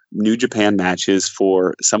New Japan matches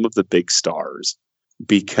for some of the big stars,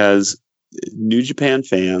 because New Japan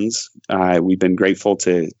fans, we've been grateful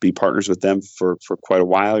to be partners with them for quite a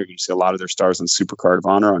while. You're going to see a lot of their stars on Supercard of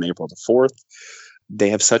Honor on April the 4th. They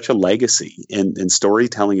have such a legacy, and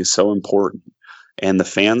storytelling is so important. And the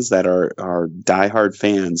fans that are diehard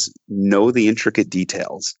fans know the intricate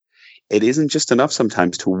details. It isn't just enough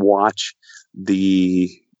sometimes to watch the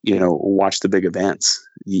big events.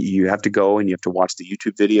 You have to go and you have to watch the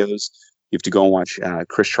YouTube videos. You have to go and watch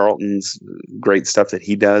Chris Charlton's great stuff that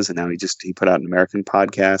he does. And now he put out an American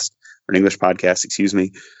podcast, or an English podcast, excuse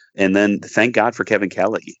me. And then thank God for Kevin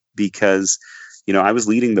Kelly, because, I was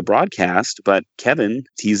leading the broadcast, but Kevin,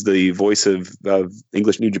 he's the voice of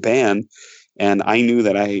English New Japan. And I knew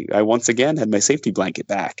that I once again had my safety blanket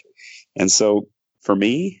back. And so for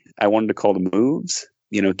me, I wanted to call the moves.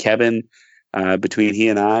 Kevin, between he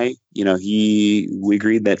and I, we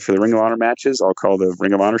agreed that for the Ring of Honor matches, I'll call the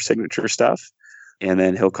Ring of Honor signature stuff, and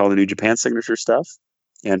then he'll call the New Japan signature stuff.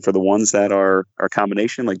 And for the ones that are a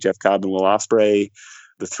combination, like Jeff Cobb and Will Ospreay,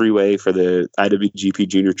 the 3-way for the IWGP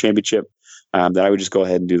Junior Championship, that I would just go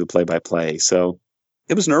ahead and do the play-by-play. So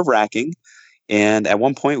it was nerve-wracking. And at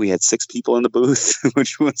one point we had 6 people in the booth,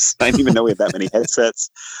 which was, I didn't even know we had that many headsets.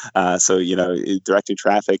 So, directing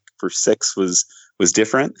traffic for 6 was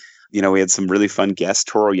different. We had some really fun guests.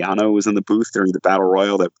 Toru Yano was in the booth during the Battle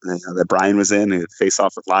Royal that Brian was in, face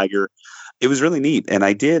off with Liger. It was really neat. And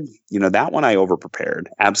I did, that one I over-prepared.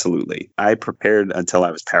 Absolutely. I prepared until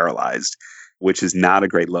I was paralyzed, which is not a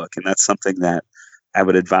great look. And that's something that I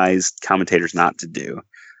would advise commentators not to do.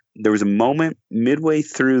 There was a moment midway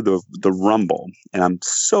through the Rumble, and I'm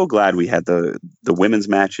so glad we had the women's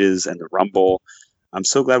matches and the Rumble. I'm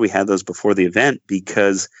so glad we had those before the event,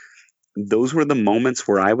 because those were the moments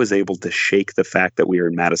where I was able to shake the fact that we were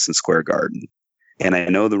in Madison Square Garden. And I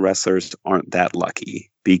know the wrestlers aren't that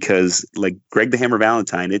lucky, because like Greg the Hammer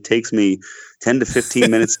Valentine, it takes me 10 to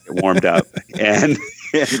 15 minutes to get warmed up. And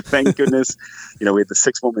thank goodness, we had the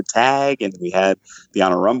 6-woman tag and we had the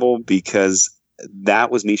Honor Rumble, because that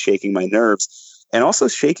was me shaking my nerves, and also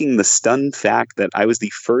shaking the stunned fact that I was the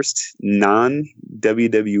first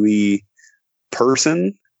non-WWE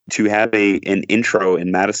person to have an intro in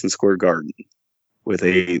Madison Square Garden with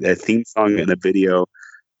a theme song and a video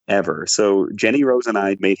ever. So Jenny Rose and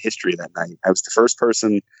I made history that night. I was the first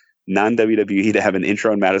person non-WWE to have an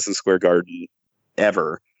intro in Madison Square Garden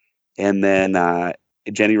ever. And then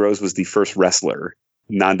Jenny Rose was the first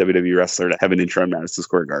non-WWE wrestler to have an intro in Madison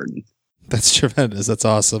Square Garden. That's tremendous. That's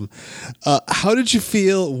awesome. How did you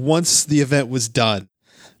feel once the event was done?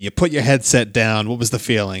 You put your headset down. What was the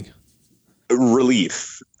feeling?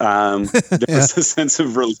 Relief. There was a sense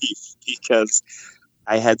of relief, because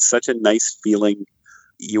I had such a nice feeling.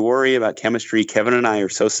 You worry about chemistry. Kevin and I are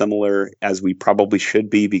so similar, as we probably should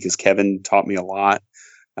be, because Kevin taught me a lot.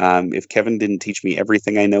 If Kevin didn't teach me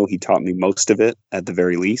everything I know, he taught me most of it at the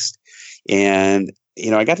very least. And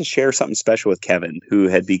I got to share something special with Kevin, who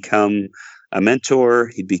had become a mentor.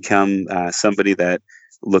 He'd become somebody that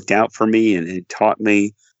looked out for me and taught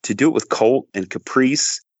me to do it with Colt and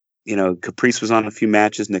Caprice. Caprice was on a few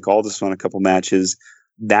matches. Nick Aldis was on a couple matches.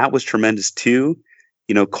 That was tremendous too.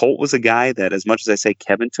 Colt was a guy that, as much as I say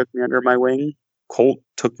Kevin took me under my wing, Colt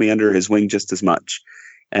took me under his wing just as much.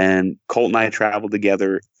 And Colt and I traveled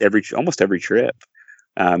together almost every trip.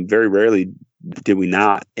 Very rarely did we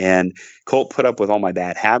not. And Colt put up with all my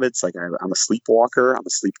bad habits. Like I'm a sleepwalker. I'm a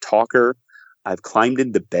sleep talker. I've climbed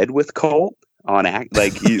into bed with Colt on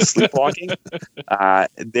he's sleepwalking.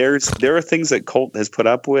 There are things that Colt has put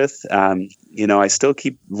up with. I still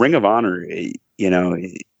keep Ring of Honor.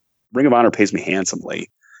 Ring of Honor pays me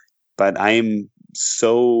handsomely, but I am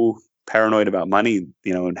so paranoid about money,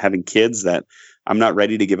 and having kids that I'm not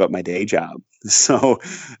ready to give up my day job. So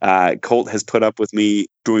Colt has put up with me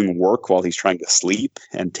doing work while he's trying to sleep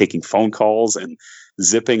and taking phone calls and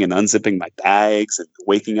zipping and unzipping my bags and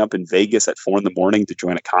waking up in Vegas at 4 a.m. to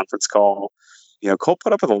join a conference call. Colt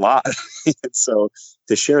put up with a lot. And so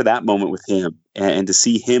to share that moment with him and to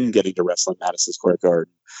see him getting to wrestle in Madison Square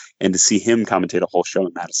Garden and to see him commentate a whole show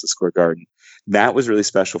in Madison Square Garden, that was really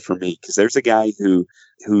special for me, because there's a guy who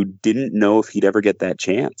didn't know if he'd ever get that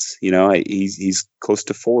chance. He's close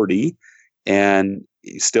to 40 and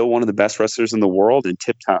he's still one of the best wrestlers in the world, in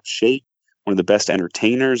tip-top shape, one of the best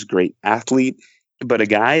entertainers, great athlete, but a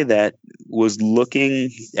guy that was looking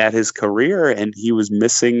at his career and he was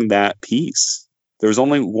missing that piece. There was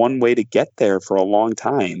only one way to get there for a long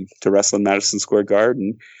time, to wrestle in Madison Square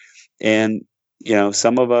Garden. And,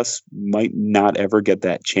 some of us might not ever get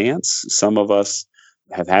that chance. Some of us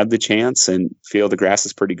have had the chance and feel the grass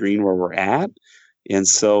is pretty green where we're at. And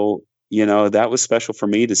so, that was special for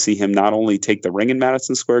me to see him not only take the ring in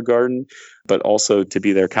Madison Square Garden, but also to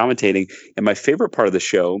be there commentating. And my favorite part of the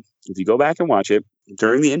show, if you go back and watch it,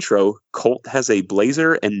 during the intro, Colt has a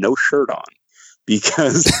blazer and no shirt on,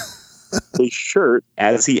 because his shirt,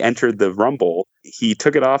 as he entered the Rumble, he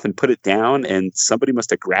took it off and put it down, and somebody must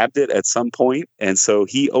have grabbed it at some point. And so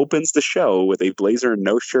he opens the show with a blazer and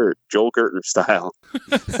no shirt, Joel Gertner style.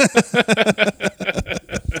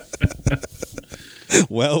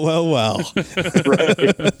 Well.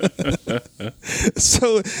 Right.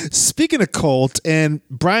 So, speaking of Colt, and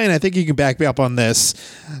Brian, I think you can back me up on this.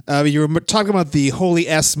 You were talking about the holy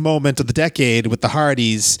S moment of the decade with the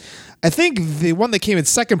Hardys. I think the one that came in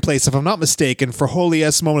second place, if I'm not mistaken, for holy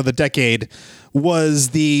S moment of the decade was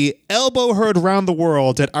the elbow heard around the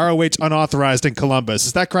world at ROH Unauthorized in Columbus.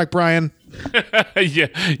 Is that correct, Brian?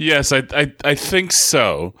 Yes, I think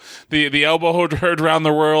so. The elbow heard around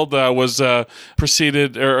the world was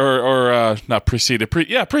preceded or not preceded.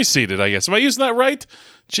 Preceded, I guess. Am I using that right?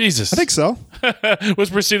 Jesus, I think so. Was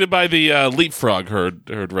preceded by the leapfrog heard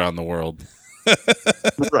around the world.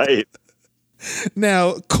 Right.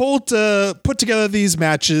 Now, Colt put together these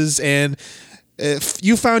matches, and if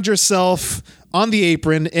you found yourself on the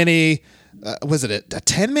apron in a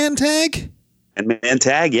 10-man tag? 10-man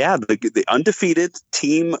tag, yeah. The undefeated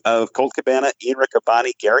team of Colt Cabana, Ian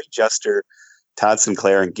Riccaboni, Gary Juster, Todd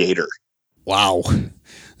Sinclair, and Gator. Wow.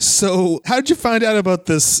 So how did you find out about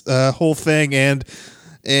this whole thing, and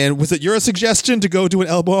was it your suggestion to go do an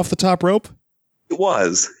elbow off the top rope? It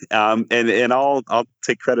was, and I'll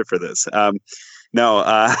take credit for this.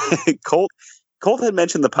 Colt had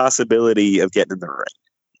mentioned the possibility of getting in the ring,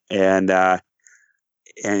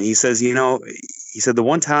 and he says, he said the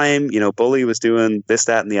one time, Bully was doing this,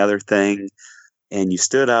 that, and the other thing, and you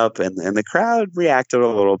stood up, and the crowd reacted a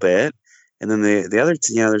little bit, and then the other,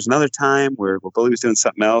 there's another time where Bully was doing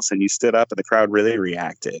something else, and you stood up, and the crowd really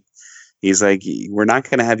reacted. He's like, we're not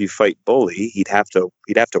going to have you fight Bully. He'd have to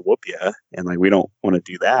whoop you. And we don't want to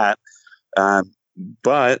do that.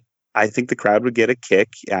 But I think the crowd would get a kick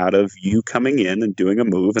out of you coming in and doing a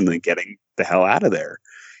move and then getting the hell out of there.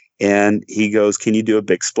 And he goes, can you do a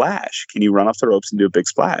big splash? Can you run off the ropes and do a big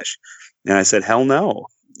splash? And I said, hell no.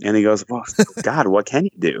 And he goes, well, God, what can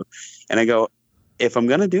you do? And I go, if I'm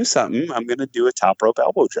going to do something, I'm going to do a top rope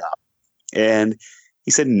elbow drop. And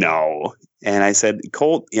he said, no. And I said,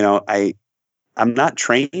 Colt, I'm not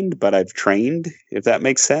trained, but I've trained, if that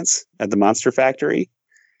makes sense, at the Monster Factory.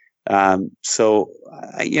 So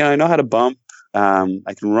I know how to bump.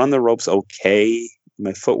 I can run the ropes okay.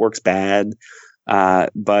 My footwork's bad.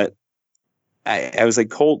 But I was like,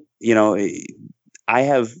 Colt, I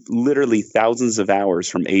have literally thousands of hours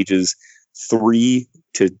from ages 3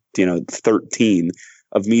 to 13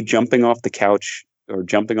 of me jumping off the couch or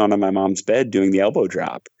jumping onto my mom's bed doing the elbow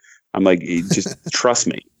drop. I'm like, just trust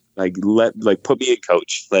me. Put me in,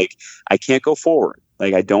 coach. I can't go forward.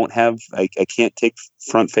 I can't take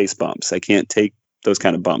front face bumps. I can't take those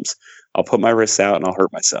kind of bumps. I'll put my wrists out and I'll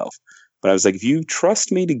hurt myself. But I was like, if you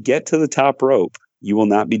trust me to get to the top rope, you will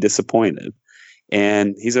not be disappointed.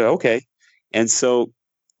 And he's like, okay. And so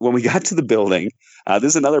when we got to the building, this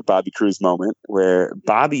is another Bobby Cruz moment where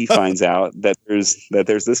Bobby finds out that there's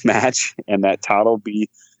this match and that Todd will be,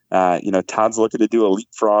 Todd's looking to do a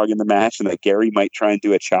leapfrog in the match and that Gary might try and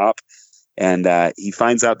do a chop. And he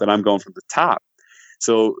finds out that I'm going from the top.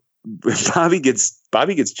 So Bobby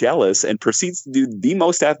gets jealous and proceeds to do the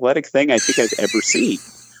most athletic thing I think I've ever seen,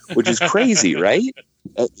 which is crazy, right?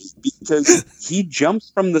 Because he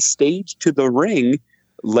jumps from the stage to the ring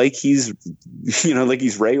like he's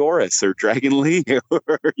Ray Orris or Dragon Lee or,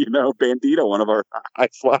 Bandito, one of our high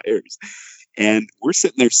flyers. And we're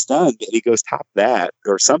sitting there stunned, and he goes, top that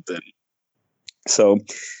or something. So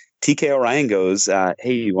TK Orion goes,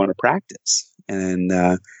 hey, you want to practice? And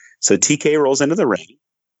so TK rolls into the ring,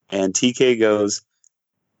 and TK goes,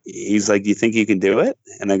 he's like, do you think you can do it?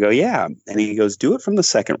 And I go, yeah. And he goes, do it from the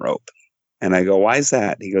second rope. And I go, why is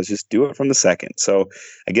that? He goes, just do it from the second. So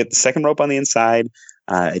I get the second rope on the inside.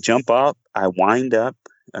 I jump up. I wind up.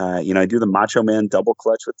 I do the Macho Man double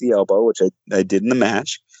clutch with the elbow, which I did in the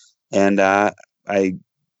match. And I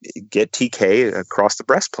get TK across the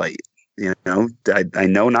breastplate. I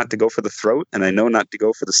know not to go for the throat, and I know not to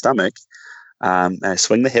go for the stomach. I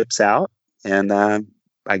swing the hips out, and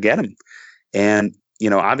I get him. And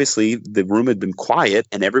obviously the room had been quiet,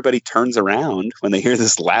 and everybody turns around when they hear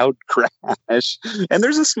this loud crash. And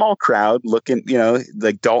there's a small crowd looking,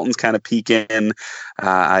 like Dalton's kind of peeking.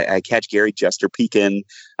 I catch Gary Jester peeking.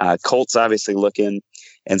 Colt's obviously looking.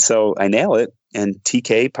 And so I nail it. And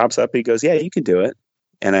TK pops up. He goes, yeah, you can do it.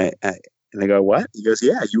 And I go, what? He goes,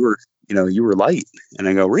 yeah, you were light. And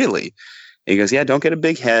I go, really? And he goes, yeah, don't get a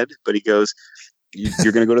big head. But he goes,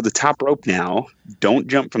 you're going to go to the top rope now. Don't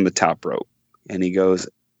jump from the top rope. And he goes,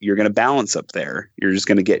 you're going to balance up there. You're just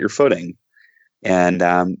going to get your footing. And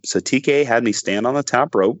so TK had me stand on the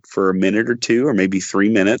top rope for a minute or two, or maybe 3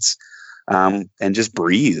 minutes, and just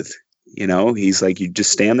breathe. He's like, you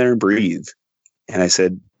just stand there and breathe. And I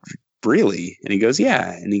said, really? And he goes,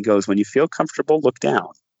 yeah. And he goes, when you feel comfortable, look down.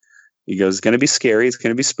 He goes, it's going to be scary. It's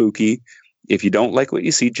going to be spooky. If you don't like what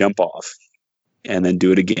you see, jump off and then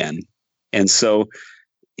do it again. And so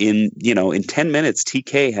in 10 minutes,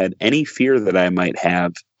 TK had any fear that I might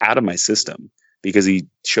have out of my system, because he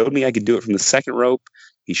showed me I could do it from the second rope.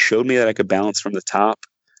 He showed me that I could balance from the top.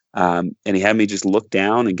 And he had me just look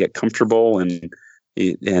down and get comfortable. And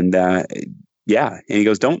he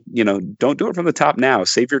goes, don't do it from the top now.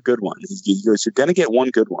 Save your good one. He goes, you're going to get one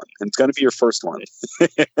good one, and it's going to be your first one.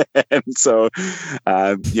 And so,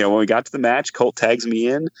 when we got to the match, Colt tags me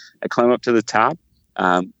in. I climb up to the top.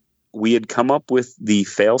 We had come up with the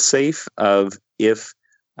fail safe of if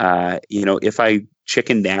I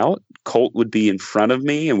chickened out, Colt would be in front of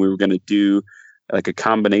me, and we were going to do like a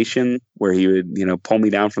combination where he would, pull me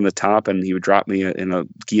down from the top, and he would drop me in a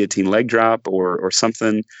guillotine leg drop or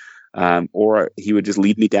something. Or he would just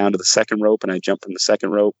lead me down to the second rope, and I jump from the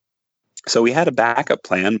second rope. So we had a backup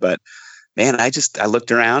plan, but man, I looked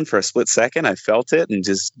around for a split second. I felt it, and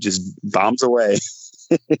just bombs away.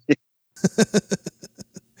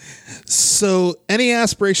 So any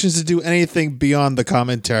aspirations to do anything beyond the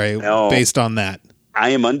commentary based on that? I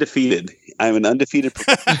am undefeated. I'm an undefeated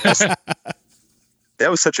professional. That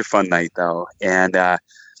was such a fun night, though. And, that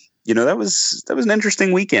was an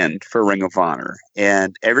interesting weekend for Ring of Honor,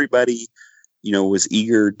 and everybody, was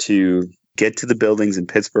eager to get to the buildings in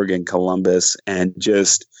Pittsburgh and Columbus and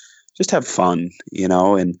just have fun,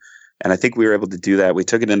 and I think we were able to do that. We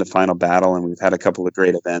took it into Final Battle, and we've had a couple of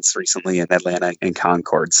great events recently in Atlanta and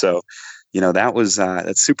Concord. So,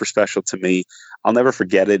 that's super special to me. I'll never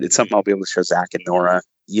forget it. It's something I'll be able to show Zach and Nora,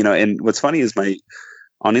 and what's funny is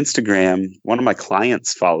on Instagram, one of my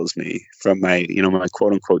clients follows me from my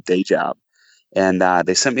quote unquote day job. And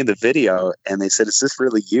they sent me the video, and they said, is this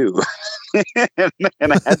really you?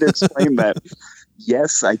 and I had to explain that,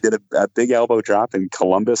 yes, I did a big elbow drop in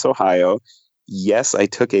Columbus, Ohio. Yes, I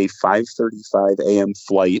took a 5:35 a.m.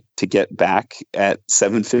 flight to get back at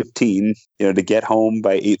 7:15, to get home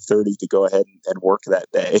by 8:30 to go ahead and work that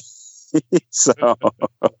day. So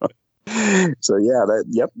yeah,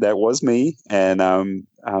 that was me. And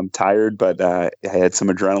I'm tired, but I had some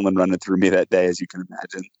adrenaline running through me that day, as you can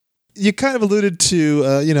imagine. You kind of alluded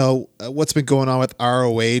to, what's been going on with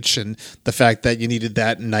ROH and the fact that you needed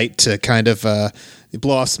that night to kind of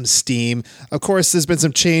blow off some steam. Of course, there's been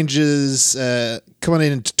some changes coming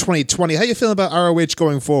into 2020. How you feeling about ROH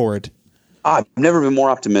going forward? I've never been more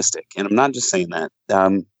optimistic, and I'm not just saying that.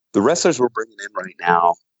 The wrestlers we're bringing in right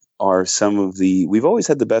now are we've always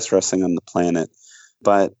had the best wrestling on the planet,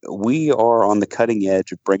 but we are on the cutting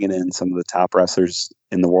edge of bringing in some of the top wrestlers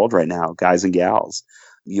in the world right now, guys and gals.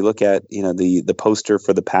 You look at, the poster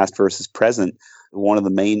for the past versus present. One of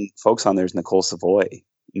the main folks on there is Nicole Savoy.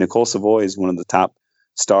 Nicole Savoy is one of the top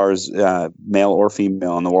stars, male or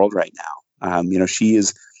female, in the world right now. She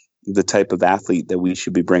is the type of athlete that we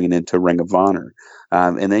should be bringing into Ring of Honor.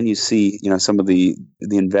 And then you see, some of the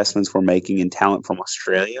investments we're making in talent from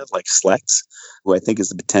Australia, like Slex, who I think has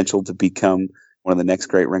the potential to become one of the next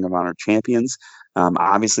great Ring of Honor champions.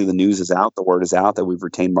 Obviously, the news is out. The word is out that we've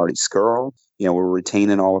retained Marty Scurll. We're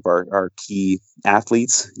retaining all of our key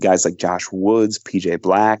athletes, guys like Josh Woods, PJ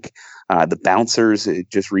Black, the Bouncers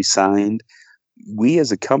just re-signed. We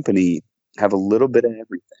as a company have a little bit of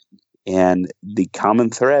everything. And the common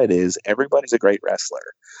thread is everybody's a great wrestler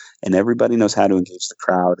and everybody knows how to engage the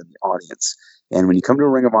crowd and the audience. And when you come to a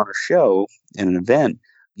Ring of Honor show and an event,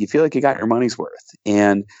 you feel like you got your money's worth.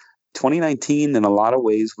 And 2019 in a lot of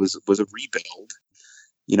ways was a rebuild.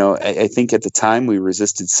 I think at the time we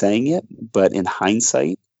resisted saying it, but in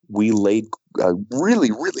hindsight, we laid a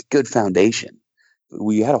really, really good foundation.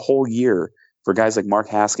 We had a whole year for guys like Mark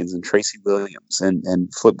Haskins and Tracy Williams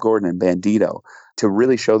and Flip Gordon and Bandito to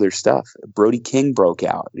really show their stuff. Brody King broke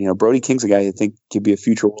out. Brody King's a guy I think could be a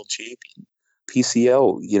future world champion.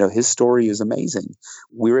 PCO, his story is amazing.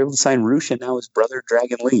 We were able to sign Rush and now his brother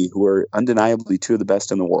Dragon Lee, who are undeniably two of the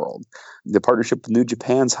best in the world. The partnership with New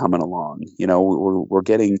Japan's humming along. We're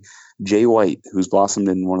getting Jay White, who's blossomed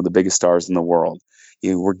in one of the biggest stars in the world.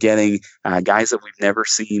 We're getting guys that we've never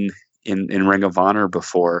seen in Ring of Honor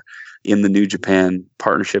before in the New Japan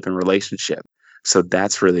partnership and relationship. So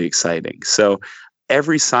that's really exciting. So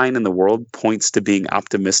every sign in the world points to being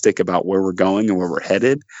optimistic about where we're going and where we're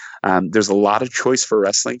headed. There's a lot of choice for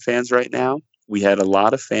wrestling fans right now. We had a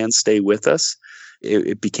lot of fans stay with us.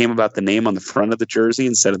 It became about the name on the front of the jersey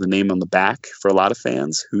instead of the name on the back for a lot of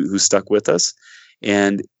fans who stuck with us.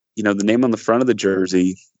 And, the name on the front of the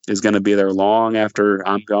jersey is going to be there long after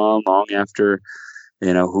I'm gone, long after,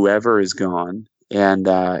 whoever is gone. And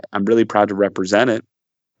I'm really proud to represent it.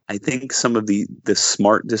 I think some of the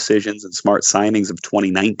smart decisions and smart signings of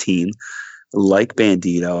 2019, like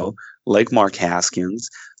Bandito, like Mark Haskins,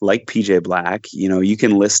 like PJ Black, you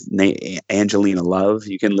can list Angelina Love,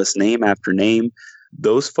 you can list name after name.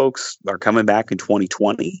 Those folks are coming back in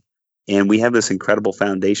 2020, and we have this incredible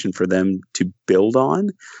foundation for them to build on.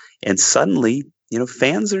 And suddenly,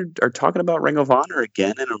 fans are talking about Ring of Honor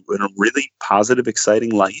again in a really positive,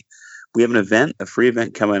 exciting light. We have an event, a free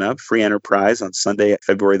event coming up, Free Enterprise on Sunday,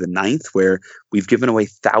 February the 9th, where we've given away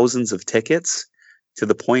thousands of tickets to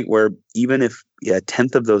the point where even if a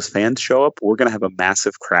tenth of those fans show up, we're going to have a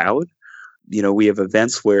massive crowd. We have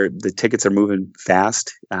events where the tickets are moving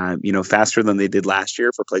fast, faster than they did last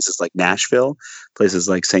year for places like Nashville, places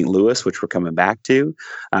like St. Louis, which we're coming back to.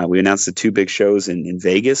 We announced the two big shows in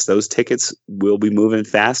Vegas. Those tickets will be moving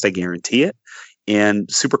fast, I guarantee it. And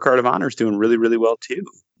Supercard of Honor is doing really, really well too.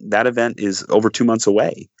 That event is over 2 months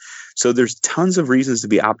away. So there's tons of reasons to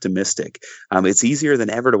be optimistic. It's easier than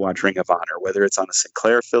ever to watch Ring of Honor, whether it's on a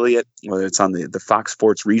Sinclair affiliate, whether it's on the Fox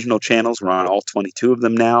Sports regional channels. We're on all 22 of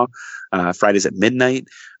them now. Fridays at midnight.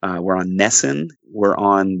 We're on Nessun. We're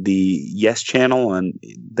on the Yes channel on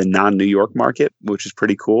the non-New York market, which is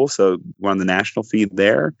pretty cool. So we're on the national feed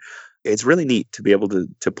there. It's really neat to be able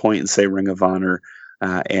to point and say Ring of Honor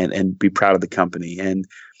and be proud of the company. And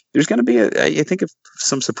there's going to be, I think,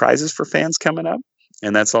 some surprises for fans coming up.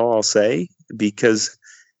 And that's all I'll say, because,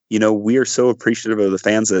 we are so appreciative of the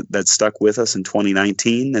fans that stuck with us in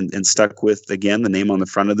 2019 and stuck with, again, the name on the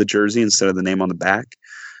front of the jersey instead of the name on the back,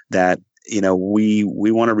 that, we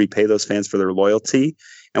want to repay those fans for their loyalty.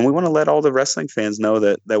 And we want to let all the wrestling fans know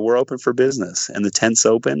that we're open for business and the tent's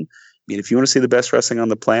open. If you want to see the best wrestling on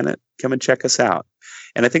the planet, come and check us out.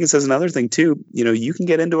 And I think it says another thing too, you can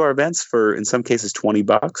get into our events for, in some cases, $20,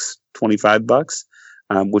 $25,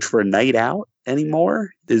 which for a night out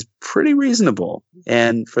anymore is pretty reasonable.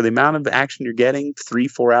 And for the amount of action you're getting,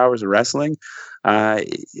 3-4 hours of wrestling,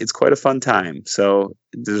 it's quite a fun time. So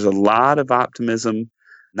there's a lot of optimism,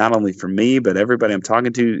 not only for me, but everybody I'm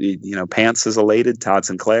talking to. Pants is elated, Todd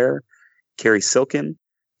Sinclair, Kerry Silken.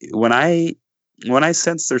 When I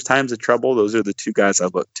sense there's times of trouble, those are the two guys I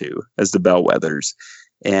look to as the bellwethers.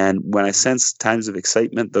 And when I sense times of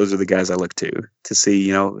excitement, those are the guys I look to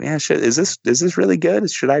see, is this really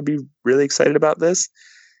good? Should I be really excited about this?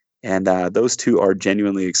 And those two are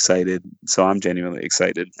genuinely excited. So I'm genuinely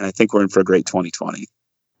excited. And I think we're in for a great 2020.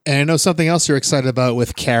 And I know something else you're excited about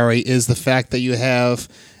with Carrie is the fact that you have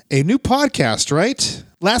a new podcast, right?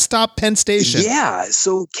 Last Stop Penn Station. Yeah.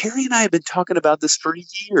 So Carrie and I have been talking about this for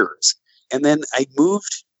years. And then I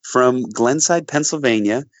moved from Glenside,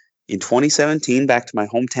 Pennsylvania in 2017 back to my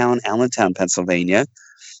hometown, Allentown, Pennsylvania.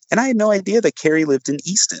 And I had no idea that Carrie lived in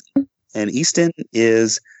Easton. And Easton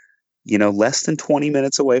is, less than 20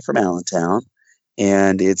 minutes away from Allentown.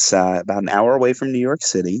 And it's about an hour away from New York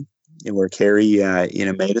City, where Carrie,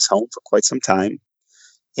 made his home for quite some time.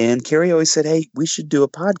 And Carrie always said, hey, we should do a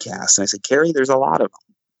podcast. And I said, Carrie, there's a lot of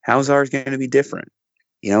them. How's ours going to be different?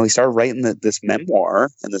 You know, he started writing this memoir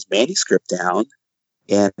and this manuscript down.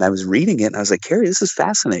 And I was reading it and I was like, Carrie, this is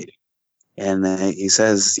fascinating. And he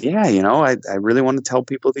says, yeah, you know, I really want to tell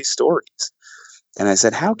people these stories. And I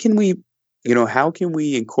said, how can we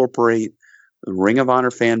incorporate the Ring of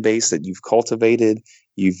Honor fan base that you've cultivated?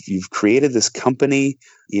 You've created this company,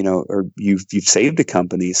 you know, or you've saved a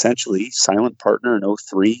company, essentially. Silent partner in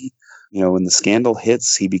 2003. You know, when the scandal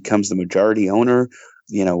hits, he becomes the majority owner.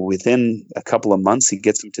 You know, within a couple of months, he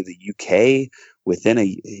gets him to the UK. Within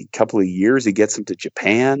a couple of years, he gets him to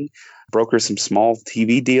Japan, brokers some small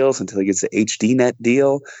TV deals until he gets the HDNet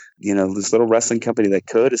deal. You know, this little wrestling company that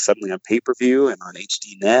could is suddenly on pay-per-view and on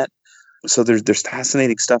HDNet. So there's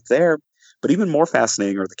fascinating stuff there. But even more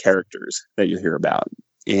fascinating are the characters that you hear about.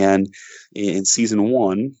 And in season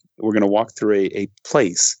 1, we're going to walk through a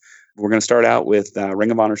place. We're going to start out with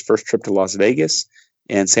Ring of Honor's first trip to Las Vegas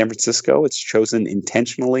and San Francisco. It's chosen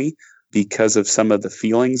intentionally because of some of the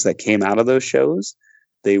feelings that came out of those shows.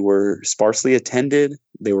 They were sparsely attended.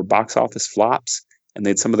 They were box office flops. And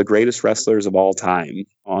they had some of the greatest wrestlers of all time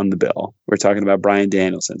on the bill. We're talking about Bryan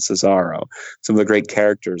Danielson, Cesaro, some of the great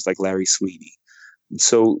characters like Larry Sweeney.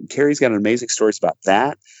 So Carrie's got amazing stories about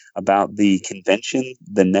that, about the convention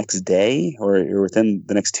the next day or within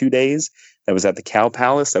the next 2 days. That was at the Cow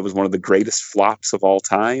Palace. That was one of the greatest flops of all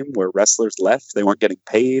time, where wrestlers left. They weren't getting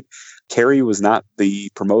paid. Carrie was not the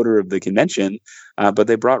promoter of the convention, but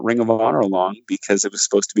they brought Ring of Honor along because it was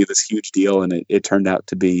supposed to be this huge deal, and it turned out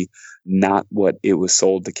to be not what it was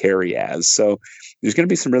sold to Carrie as. So there's going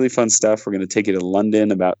to be some really fun stuff. We're going to take you to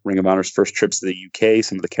London about Ring of Honor's first trips to the UK,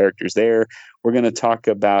 some of the characters there. We're going to talk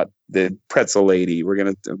about the Pretzel Lady. We're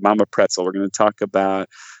going to Mama Pretzel. We're going to talk about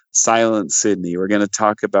Silent Sydney. We're going to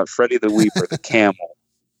talk about Freddie the Weeper, the Camel.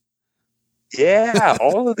 Yeah,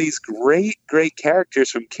 all of these great characters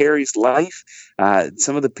from Carrie's life,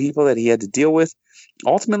 some of the people that he had to deal with.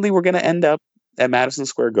 Ultimately, we're going to end up at Madison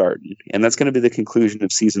Square Garden, and that's going to be the conclusion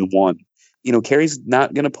of season 1. You know, Carrie's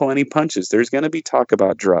not going to pull any punches. There's going to be talk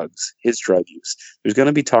about drugs, his drug use. There's going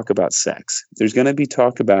to be talk about sex. There's going to be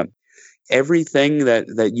talk about everything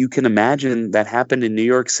that you can imagine that happened in New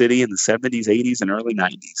York City in the 70s, 80s, and early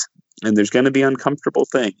 90s. And there's going to be uncomfortable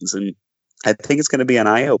things. And I think it's going to be an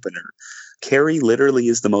eye-opener. Carrie literally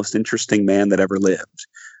is the most interesting man that ever lived,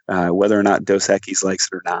 whether or not Dos Equis likes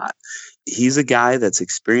it or not. He's a guy that's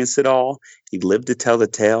experienced it all. He lived to tell the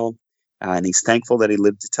tale, and he's thankful that he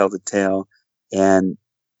lived to tell the tale. And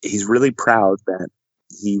he's really proud that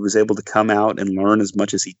he was able to come out and learn as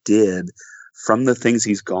much as he did from the things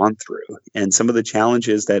he's gone through. And some of the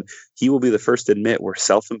challenges that he will be the first to admit were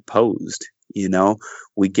self-imposed. You know,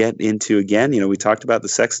 we get into, again, you know, we talked about the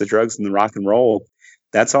sex, the drugs, and the rock and roll.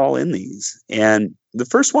 That's all in these. And the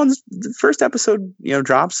first episode, you know,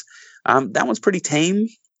 drops. That one's pretty tame.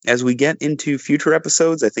 As we get into future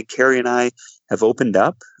episodes, I think Carrie and I have opened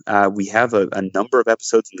up. We have a number of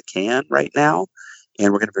episodes in the can right now,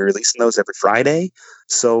 and we're going to be releasing those every Friday.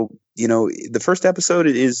 So, you know, the first episode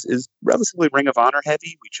is relatively Ring of Honor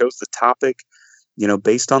heavy. We chose the topic, you know,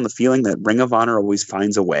 based on the feeling that Ring of Honor always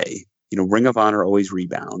finds a way. You know, Ring of Honor always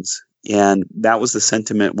rebounds. And that was the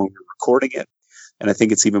sentiment when we were recording it. And I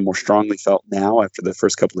think it's even more strongly felt now after the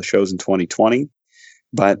first couple of shows in 2020.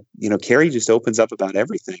 But, you know, Carrie just opens up about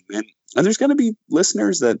everything. And there's going to be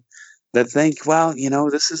listeners that think, well, you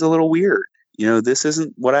know, this is a little weird. You know, this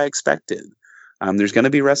isn't what I expected. There's going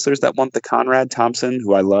to be wrestlers that want the Conrad Thompson,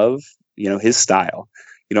 who I love, you know, his style.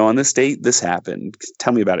 You know, on this date, this happened.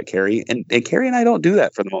 Tell me about it, Carrie. And Carrie and I don't do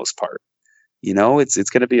that for the most part. You know, it's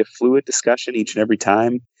going to be a fluid discussion each and every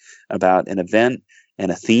time about an event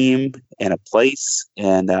and a theme and a place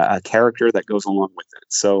and a character that goes along with it.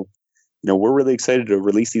 So, you know, we're really excited to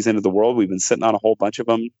release these into the world. We've been sitting on a whole bunch of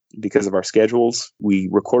them because of our schedules. We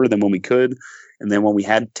recorded them when we could. And then when we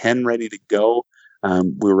had 10 ready to go,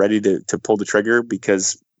 we were ready to pull the trigger,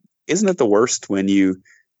 because isn't it the worst when you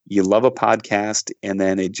love a podcast and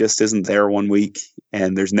then it just isn't there one week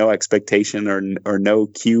and there's no expectation or no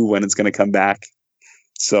cue when it's going to come back?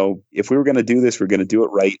 So if we were going to do this, we're going to do it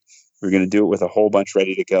right. We're going to do it with a whole bunch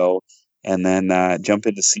ready to go, and then jump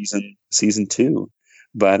into season 2.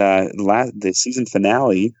 But the season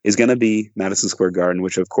finale is going to be Madison Square Garden,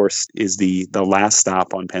 which of course is the last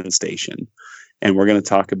stop on Penn Station. And we're going to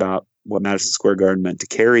talk about what Madison Square Garden meant to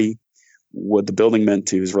Carrie, what the building meant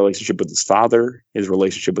to his relationship with his father, his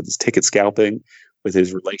relationship with his ticket scalping, with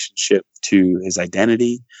his relationship to his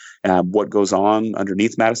identity, what goes on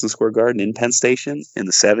underneath Madison Square Garden in Penn Station in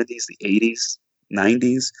the 70s, the 80s,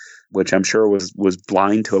 90s, which I'm sure was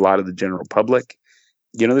blind to a lot of the general public.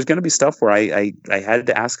 there's going to be stuff where I had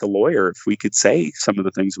to ask a lawyer if we could say some of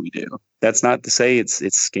the things we do. That's not to say it's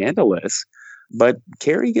scandalous, but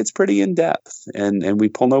Carrie gets pretty in depth, and we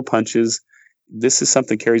pull no punches. This is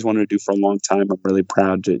something Carrie's wanted to do for a long time. I'm really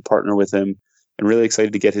proud to partner with him and really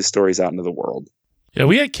excited to get his stories out into the world. Yeah,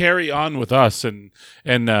 we had Carrie on with us, and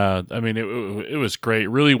I mean, it was great.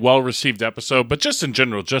 Really well received episode, but just in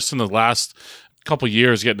general, just in the last couple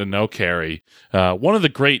years, getting to know Carrie, one of the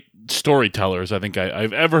great storytellers I think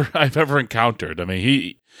I've ever encountered. I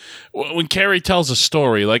mean, when Carrie tells a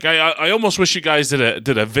story, like I almost wish you guys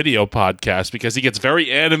did a video podcast, because he gets very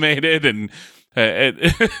animated and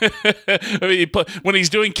I mean, when he's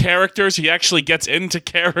doing characters, he actually gets into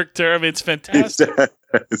character. I mean, it's fantastic.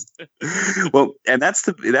 Well, and that's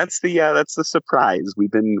the surprise. We've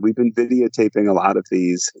been videotaping a lot of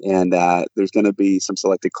these, and there's going to be some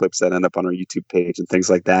selected clips that end up on our YouTube page and things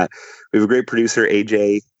like that. We have a great producer,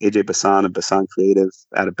 AJ Bassan of Bassan Creative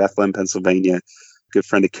out of Bethlehem, Pennsylvania. Good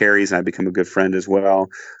friend of Carrie's, and I've become a good friend as well.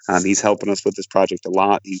 He's helping us with this project a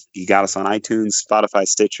lot. He got us on iTunes, Spotify,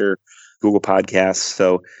 Stitcher, Google Podcasts.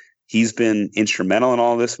 So he's been instrumental in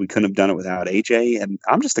all this. We couldn't have done it without AJ. And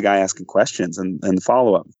I'm just a guy asking questions and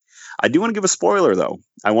follow up. I do want to give a spoiler, though.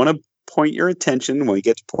 I want to point your attention when we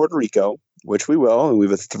get to Puerto Rico, which we will. We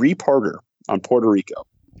have a 3-parter on Puerto Rico.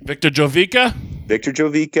 Victor Jovica,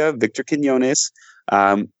 Victor Quinones.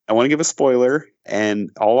 I want to give a spoiler,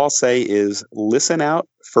 and all I'll say is listen out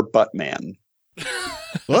for Buttman.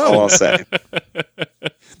 All I'll say.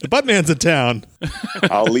 The Buttman's in town.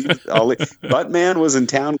 I'll leave. Buttman was in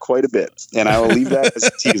town quite a bit, and I will leave that as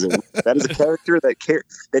a teaser. That is a character that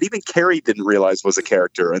even Carrie didn't realize was a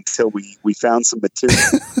character until we found some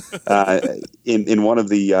material in one of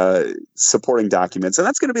the supporting documents, and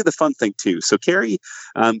that's going to be the fun thing too. So Carrie,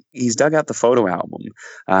 he's dug out the photo album.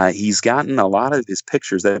 He's gotten a lot of his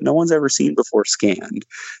pictures that no one's ever seen before scanned.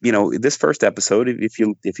 This first episode, if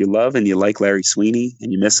you love and you like Larry Sweeney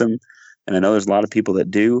and you miss him. And I know there's a lot of people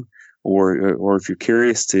that do, or if you're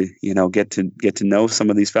curious to, get to know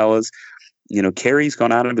some of these fellas, Carrie's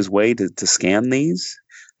gone out of his way to scan these,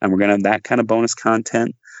 and we're going to have that kind of bonus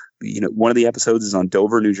content. One of the episodes is on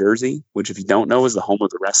Dover, New Jersey, which, if you don't know, is the home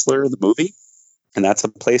of The Wrestler, the movie. And that's a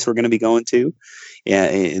place we're going to be going to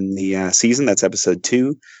in the season. That's episode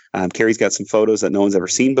 2. Carrie's got some photos that no one's ever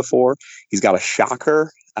seen before. He's got a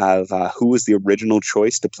shocker of who was the original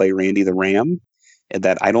choice to play Randy the Ram,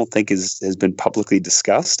 that I don't think has been publicly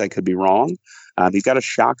discussed. I could be wrong. He's got a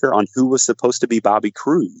shocker on who was supposed to be Bobby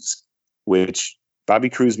Cruz, which Bobby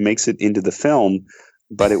Cruz makes it into the film,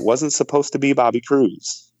 but it wasn't supposed to be Bobby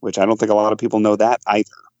Cruz, which I don't think a lot of people know that either.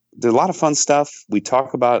 There's a lot of fun stuff. We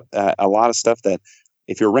talk about a lot of stuff that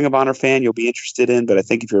if you're a Ring of Honor fan, you'll be interested in, but I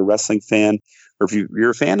think if you're a wrestling fan, or if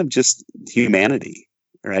you're a fan of just humanity,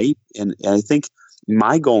 right? And I think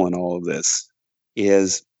my goal in all of this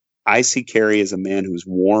is I see Carrie as a man who's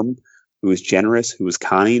warm, who is generous, who is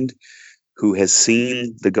kind, who has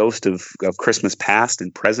seen the ghost of Christmas past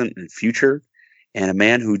and present and future, and a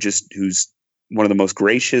man who's one of the most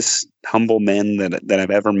gracious, humble men that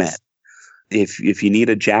I've ever met. If you need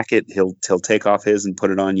a jacket, he'll take off his and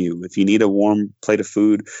put it on you. If you need a warm plate of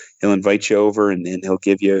food, he'll invite you over and he'll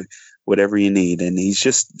give you whatever you need. And he's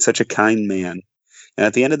just such a kind man. And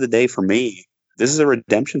at the end of the day, for me, this is a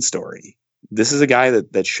redemption story. This is a guy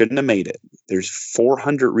that shouldn't have made it. There's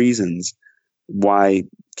 400 reasons why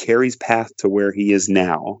Carrie's path to where he is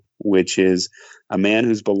now, which is a man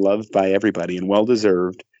who's beloved by everybody and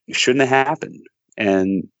well-deserved, shouldn't have happened.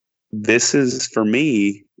 And this is, for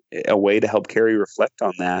me, a way to help Carrie reflect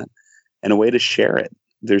on that and a way to share it.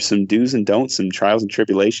 There's some do's and don'ts, some trials and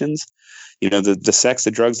tribulations. The sex,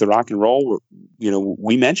 the drugs, the rock and roll,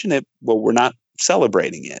 we mention it, but we're not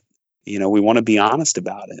celebrating it. We want to be honest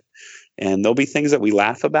about it. And there'll be things that we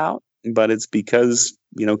laugh about, but it's because,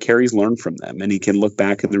 Carrie's learned from them and he can look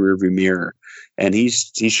back in the rearview mirror, and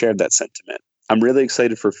he's shared that sentiment. I'm really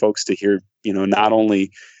excited for folks to hear, not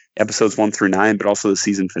only episodes 1 through 9, but also the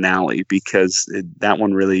season finale, because that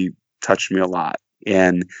one really touched me a lot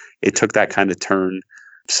and it took that kind of turn.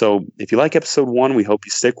 So if you like episode 1, we hope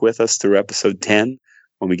you stick with us through episode 10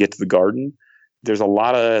 when we get to the garden. There's a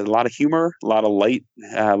lot of humor, a lot of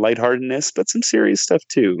lightheartedness, but some serious stuff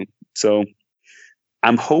too. So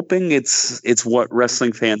I'm hoping it's what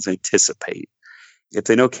wrestling fans anticipate. If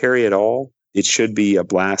they know Carrie at all, it should be a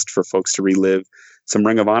blast for folks to relive some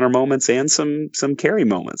Ring of Honor moments and some Carrie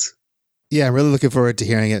moments. Yeah, I'm really looking forward to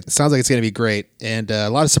hearing it. It sounds like it's going to be great, and a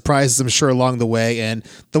lot of surprises, I'm sure, along the way. And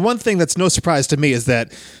the one thing that's no surprise to me is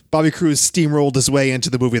that Bobby Cruz steamrolled his way into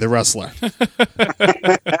the movie The Wrestler.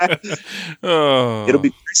 It'll be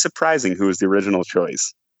very surprising who was the original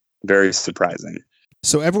choice. Very surprising.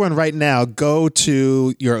 So everyone right now, go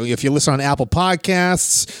to if you listen on Apple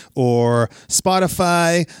Podcasts or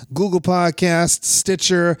Spotify, Google Podcasts,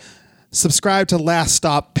 Stitcher, subscribe to Last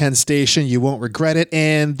Stop Penn Station. You won't regret it.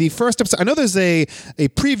 And the first episode, I know there's a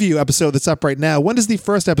preview episode that's up right now. When does the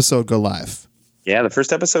first episode go live? Yeah, the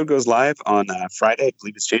first episode goes live on Friday. I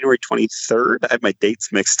believe it's January 23rd. I have my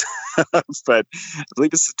dates mixed up, but I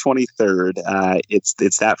believe it's the 23rd.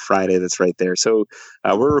 It's that Friday that's right there. So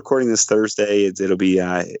we're recording this Thursday. It'll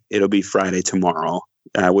be Friday tomorrow.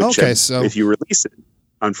 So if you release it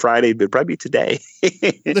on Friday, it'll probably be today.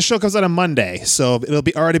 The show comes out on Monday, so it'll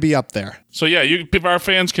already be up there. So yeah, our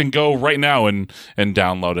fans can go right now and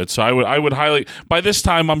download it. So I would highly. By this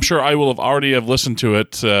time, I'm sure I will already have listened to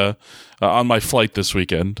it on my flight this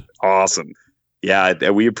weekend. Awesome.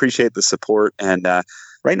 Yeah, we appreciate the support. And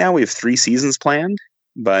right now we have 3 seasons planned,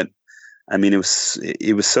 but I mean, it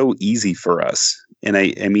was so easy for us. And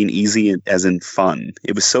I mean, easy as in fun.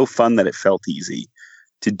 It was so fun that it felt easy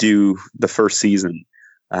to do the first season,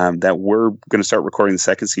 that we're going to start recording the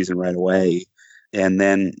second season right away. And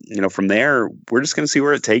then, from there, we're just going to see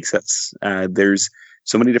where it takes us. There's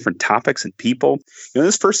so many different topics and people.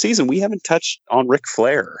 This first season, we haven't touched on Ric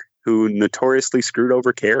Flair, who notoriously screwed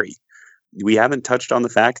over Kerry. We haven't touched on the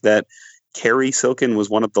fact that Kerry Silkin was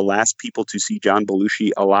one of the last people to see John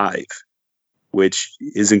Belushi alive, which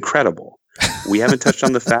is incredible. We haven't touched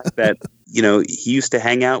on the fact that, he used to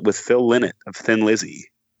hang out with Phil Lynott of Thin Lizzy.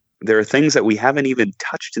 There are things that we haven't even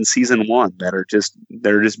touched in season 1 that are just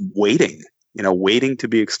waiting, waiting to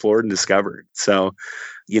be explored and discovered. So,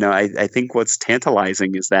 I think what's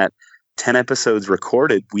tantalizing is that 10 episodes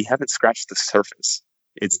recorded, we haven't scratched the surface.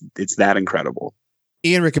 It's that incredible.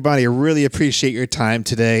 Ian Riccaboni, I really appreciate your time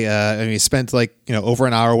today. You spent over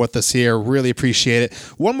an hour with us here. Really appreciate it.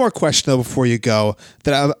 One more question though before you go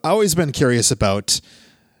that I've always been curious about.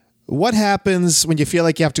 What happens when you feel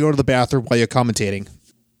like you have to go to the bathroom while you're commentating?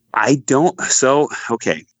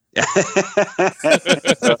 Okay.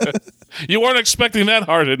 You weren't expecting that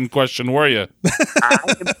hard-hitting question, were you?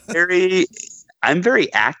 I'm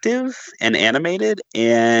very active and animated,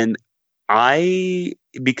 and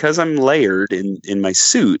because I'm layered in my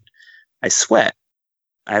suit, I sweat.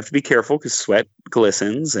 I have to be careful because sweat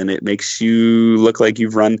glistens and it makes you look like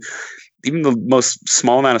you've run. Even the most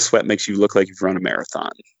small amount of sweat makes you look like you've run a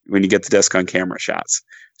marathon when you get the desk on camera shots.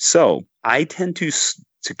 So I tend to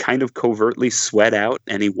kind of covertly sweat out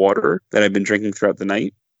any water that I've been drinking throughout the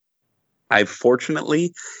night. I've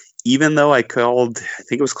fortunately, even though I called, I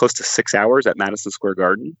think it was close to 6 hours at Madison Square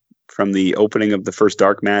Garden from the opening of the first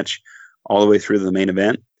dark match all the way through to the main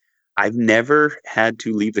event, I've never had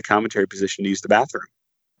to leave the commentary position to use the bathroom.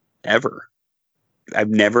 Ever.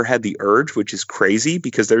 I've never had the urge, which is crazy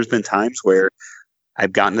because there's been times where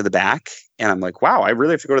I've gotten to the back and I'm like, wow, I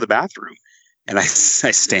really have to go to the bathroom. And I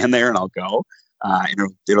stand there and I'll go.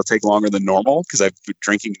 It'll take longer than normal because I've been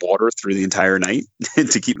drinking water through the entire night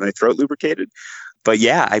to keep my throat lubricated. But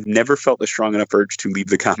yeah, I've never felt a strong enough urge to leave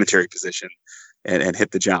the commentary position and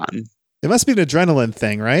hit the John. It must be an adrenaline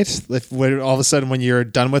thing, right? When all of a sudden, when you're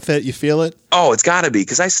done with it, you feel it? Oh, it's got to be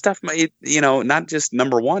because I stuff my, not just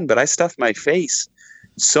number one, but I stuff my face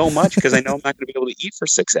so much because I know I'm not going to be able to eat for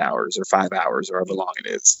 6 hours or 5 hours or however long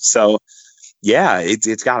it is. So, yeah,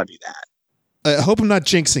 it's got to be that. I hope I'm not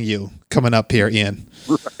jinxing you coming up here, Ian.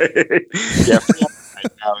 Right. Yeah,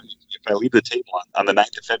 if I leave the table on the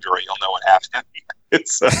 9th of February, you'll know what happened.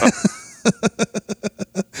 So.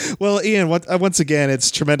 Well, Ian, once again,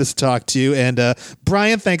 it's tremendous to talk to you. And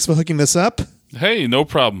Brian, thanks for hooking this up. Hey, no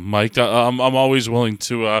problem, Mike. I'm always willing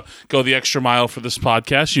to go the extra mile for this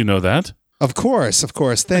podcast. You know that. Of course.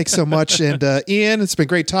 Thanks so much. And Ian, it's been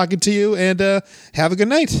great talking to you. And have a good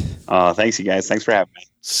night. Thanks, you guys. Thanks for having me.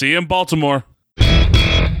 See you in Baltimore.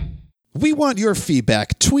 We want your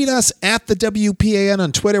feedback. Tweet us at the WPAN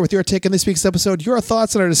on Twitter with your take on this week's episode, your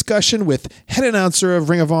thoughts on our discussion with head announcer of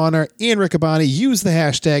Ring of Honor, Ian Riccaboni. Use the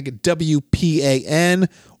hashtag WPAN,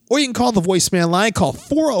 or you can call the voicemail line. Call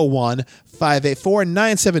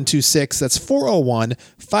 401-584-9726. That's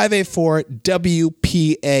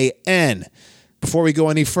 401-584-WPAN. Before we go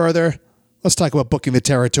any further, let's talk about Booking the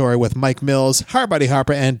Territory with Mike Mills, Hardbody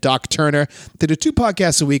Harper, and Doc Turner. They do 2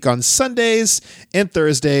 podcasts a week on Sundays and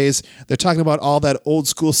Thursdays. They're talking about all that old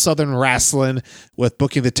school Southern wrestling with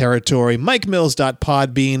Booking the Territory.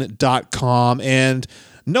 MikeMills.podbean.com. And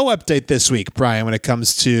no update this week, Brian, when it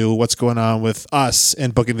comes to what's going on with us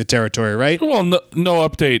and Booking the Territory, right? Well, no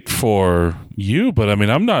update for you, but I'm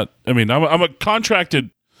a contracted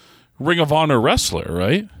Ring of Honor wrestler,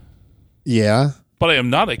 right? Yeah. But I am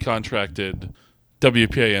not a contracted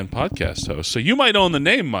WPAN podcast host. So you might own the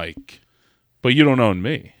name, Mike, but you don't own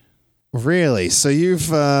me. Really? So you've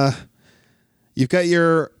got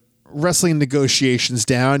your wrestling negotiations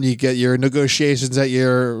down. You get your negotiations at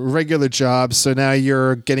your regular job. So now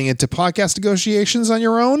you're getting into podcast negotiations on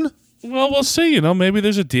your own? Well, we'll see. Maybe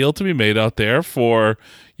there's a deal to be made out there for,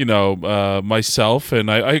 myself. And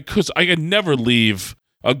because I could never leave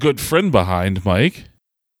a good friend behind, Mike.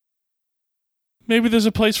 Maybe there's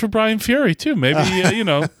a place for Brian Fury, too. Maybe,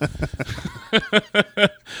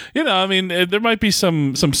 there might be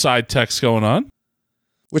some side text going on.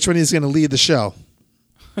 Which one is going to lead the show?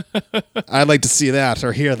 I'd like to see that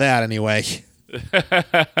or hear that anyway.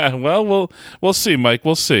 Well, we'll see, Mike.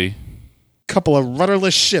 We'll see. Couple of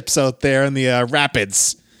rudderless ships out there in the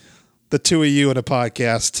rapids. The two of you in a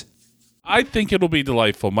podcast. I think it'll be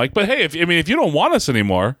delightful, Mike. But hey, if you don't want us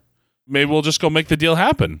anymore, maybe we'll just go make the deal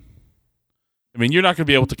happen. You're not going to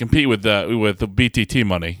be able to compete with the BTT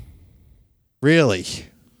money. Really?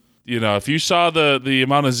 If you saw the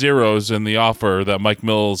amount of zeros in the offer that Mike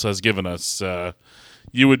Mills has given us,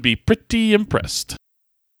 you would be pretty impressed.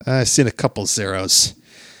 I've seen a couple zeros.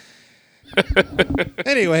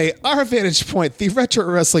 Anyway, Our Vantage Point, the Retro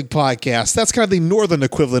Wrestling Podcast. That's kind of the northern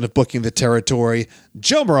equivalent of Booking the Territory.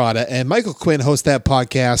 Joe Morata and Michael Quinn host that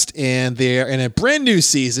podcast, and they're in a brand new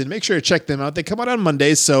season. Make sure to check them out. They come out on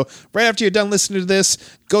Mondays, so right after you're done listening to this,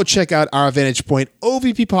 go check out Our Vantage Point,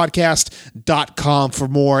 ovppodcast.com for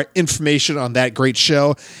more information on that great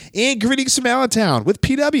show. And Greetings from Allentown with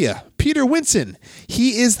PW. Peter Winson.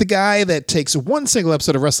 He is the guy that takes one single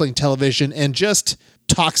episode of wrestling television and just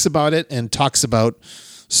talks about it and talks about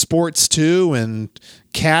sports too, and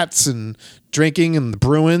cats and drinking and the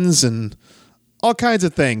Bruins and all kinds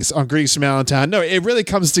of things on Greetings from Allentown. No, it really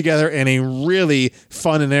comes together in a really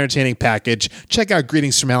fun and entertaining package. Check out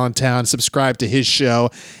Greetings from Allentown, subscribe to his show,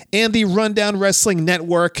 and the Rundown Wrestling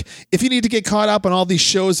Network. If you need to get caught up on all these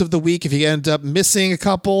shows of the week, if you end up missing a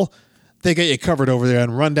couple, they got you covered over there on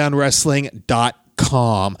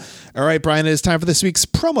rundownwrestling.com. All right, Brian, it is time for this week's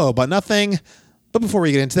promo about nothing. But before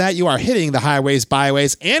we get into that, you are hitting the highways,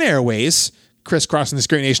 byways, and airways, crisscrossing this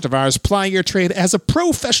great nation of ours, plying your trade as a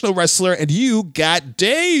professional wrestler, and you got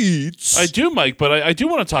dates. I do, Mike, but I do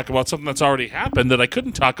want to talk about something that's already happened that I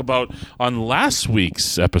couldn't talk about on last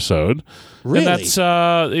week's episode. Really? And that's,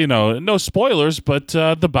 no spoilers, but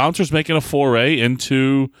the Bouncers making a foray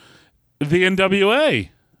into the NWA.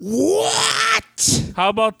 What? How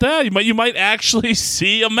about that? You might actually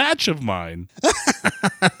see a match of mine.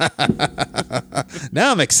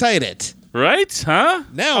 Now I'm excited. Right? Huh?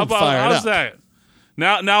 Now I'm fired how's up. that?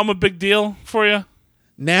 Now I'm a big deal for you?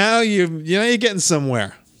 Now you're getting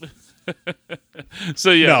somewhere.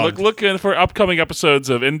 So yeah, No. look for upcoming episodes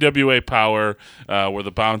of NWA Power, where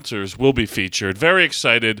the Bouncers will be featured. Very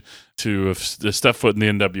excited to step foot in the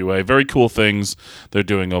NWA. Very cool things they're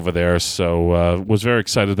doing over there. So was very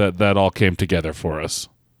excited that all came together for us.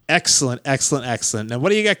 Excellent. Now, what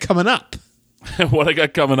do you got coming up? What I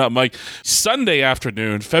got coming up, Mike. Sunday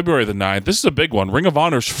afternoon, February the 9th. This is a big one. Ring of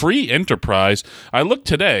Honor's free enterprise. I looked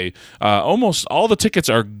today. Almost all the tickets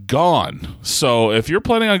are gone. So if you're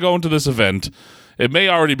planning on going to this event, it may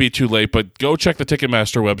already be too late, but go check the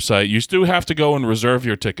Ticketmaster website. You do have to go and reserve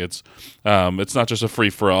your tickets. It's not just a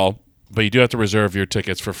free-for-all, but you do have to reserve your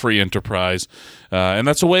tickets for free enterprise. And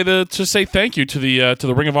that's a way to say thank you to the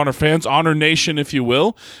Ring of Honor fans, Honor Nation, if you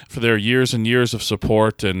will, for their years and years of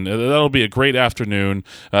support. And that'll be a great afternoon.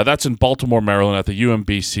 That's in Baltimore, Maryland, at the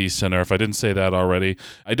UMBC Center, if I didn't say that already.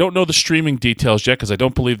 I don't know the streaming details yet because I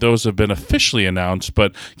don't believe those have been officially announced,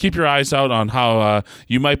 but keep your eyes out on how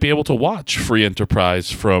you might be able to watch free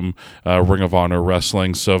enterprise from Ring of Honor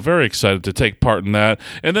Wrestling. So very excited to take part in that.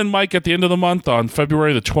 And then, Mike, at the end of the month, on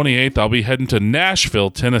February the 28th, I'll be heading to Nashville,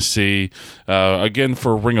 Tennessee, again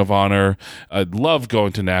for Ring of Honor. I love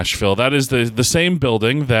going to Nashville. That is the same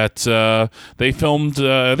building that they filmed,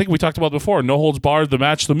 I think we talked about before, No Holds Barred, the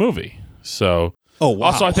match, the movie. So, Oh, wow.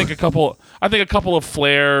 Also, I think a couple of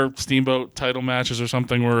Flair Steamboat title matches or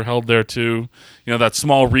something were held there too. That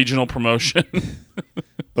small regional promotion.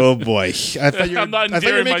 Oh boy! I thought you were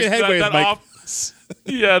making headway with Mike.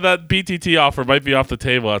 Yeah, that BTT offer might be off the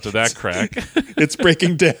table after that crack. It's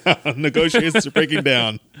breaking down. Negotiations are breaking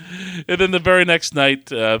down. And then the very next night,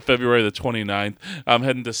 February the 29th, I'm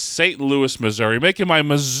heading to St. Louis, Missouri, making my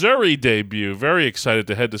Missouri debut. Very excited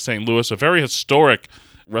to head to St. Louis, a very historic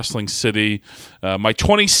wrestling city. My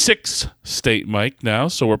 26th state, Mike, now,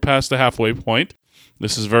 so we're past the halfway point.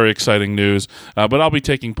 This is very exciting news, but I'll be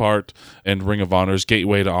taking part in Ring of Honor's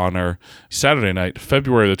Gateway to Honor Saturday night,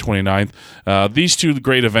 February the 29th. These two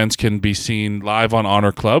great events can be seen live on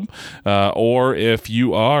Honor Club, or if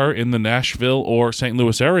you are in the Nashville or St.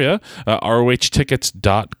 Louis area,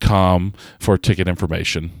 ROHtickets.com for ticket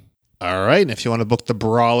information. All right, and if you want to book the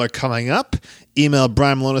Brawler coming up, email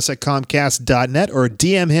Brian Malonis at Comcast.net or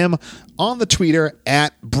DM him on the Twitter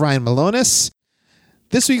at Brian Malonis.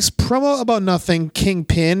 This week's promo about nothing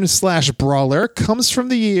Kingpin / Brawler comes from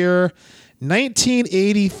the year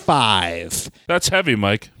 1985. That's heavy,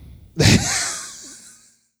 Mike.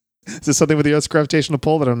 Is this something with the Earth's gravitational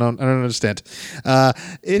pull? I don't know. I don't understand.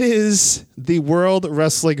 It is the World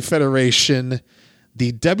Wrestling Federation,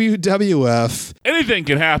 the WWF. Anything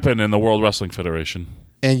can happen in the World Wrestling Federation.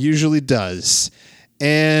 And usually does.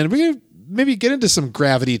 And we're going to maybe get into some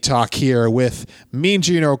gravity talk here with Mean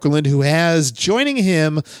Gene Okerlund, who has joining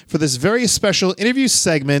him for this very special interview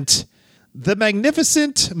segment, the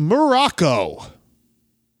Magnificent Morocco.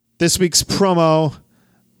 This week's promo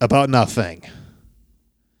about nothing.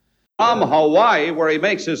 From Hawaii, where he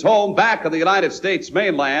makes his home back on the United States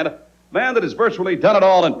mainland, man that has virtually done it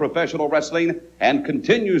all in professional wrestling and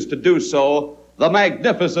continues to do so, the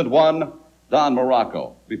magnificent one, Don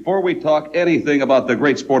Morocco. Before we talk anything about the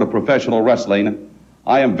great sport of professional wrestling,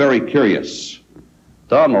 I am very curious.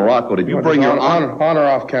 Don Morocco, did you bring your honor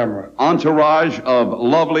off camera entourage of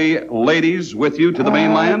lovely ladies with you to the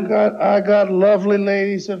mainland? I got lovely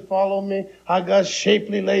ladies that follow me. I got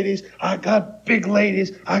shapely ladies. I got big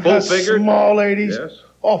ladies. I got small ladies. Yes.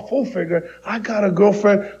 Oh, full figure. I got a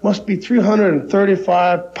girlfriend, must be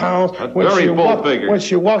 335 pounds. Very full figure. When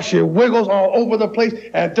she walks, she wiggles all over the place.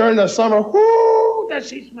 And during the summer, whoo, does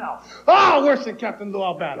she smell. Oh, worse than Captain Lou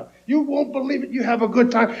Albano. You won't believe it. You have a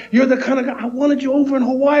good time. You're the kind of guy. I wanted you over in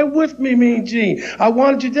Hawaii with me, Mean Gene. I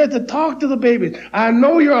wanted you there to talk to the babies. I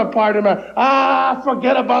know you're a party man.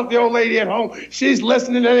 Forget about the old lady at home. She's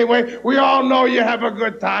listening anyway. We all know you have a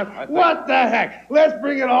good time. What the heck? Let's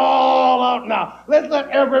bring it all out now. Let's let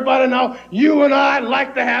everybody know you and I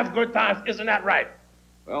like to have good times. Isn't that right?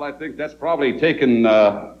 Well, I think that's probably taken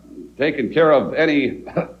care of any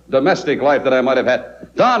domestic life that I might have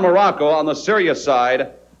had. Don Morocco, on the serious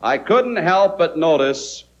side, I couldn't help but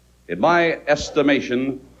notice, in my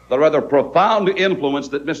estimation, the rather profound influence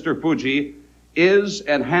that Mr. Fuji is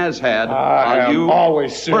and has had on you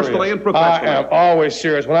always serious. Personally and professionally. I am always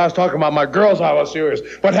serious. When I was talking about my girls, I was serious.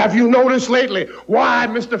 But have you noticed lately why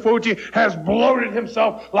Mr. Fuji has bloated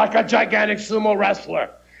himself like a gigantic sumo wrestler?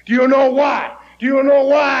 Do you know why? Do you know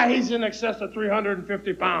why he's in excess of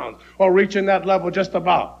 350 pounds or reaching that level just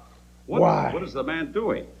about? Why? What is the man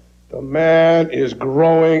doing? The man is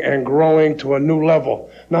growing and growing to a new level.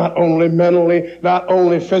 Not only mentally, not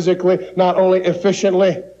only physically, not only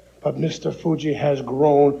efficiently, but Mr. Fuji has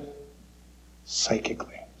grown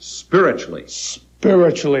psychically. Spiritually.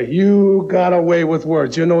 Spiritually. You got away with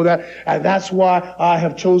words. You know that? And that's why I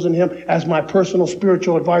have chosen him as my personal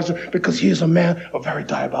spiritual advisor, because he is a man of very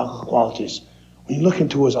diabolical qualities. When you look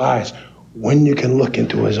into his eyes, when you can look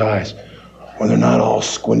into his eyes, when they're not all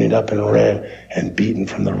squinted up and red and beaten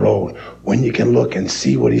from the road, when you can look and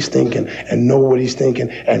see what he's thinking and know what he's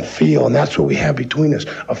thinking and feel, and that's what we have between us,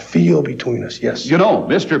 a feel between us, yes. You know,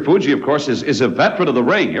 Mr. Fuji, of course, is a veteran of the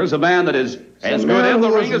ring. Here's a man that is as good in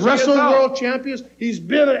the ring as wrestled he is world champions. He's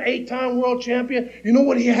been an 8-time world champion. You know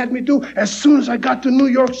what he had me do? As soon as I got to New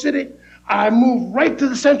York City, I moved right to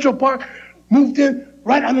the Central Park, moved in,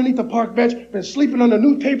 right underneath the park bench, been sleeping on the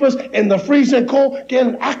newspapers in the freezing cold,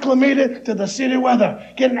 getting acclimated to the city weather,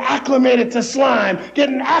 getting acclimated to slime,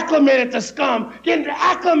 getting acclimated to scum, getting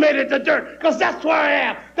acclimated to dirt, because that's where I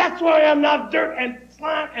am. That's where I am now, dirt and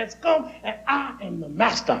slime and scum, and I am the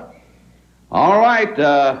master. All right,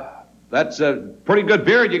 that's a pretty good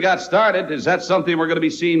beard you got started. Is that something we're going to be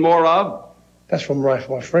seeing more of? That's from my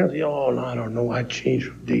friends. Oh, no, I don't know. I change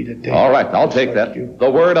from day to day. All right, I'll take that. The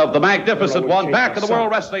word of the magnificent one. Back to the World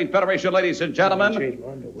Wrestling Federation, ladies and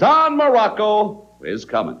gentlemen. Don Morocco is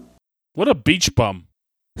coming. What a beach bum.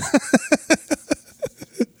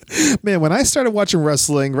 Man, when I started watching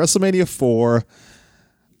wrestling, WrestleMania 4,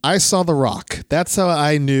 I saw The Rock. That's how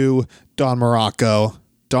I knew Don Morocco.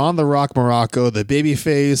 Don the Rock Morocco, the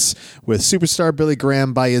babyface with superstar Billy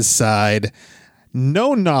Graham by his side.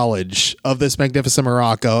 No knowledge of this magnificent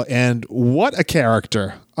Morocco, and what a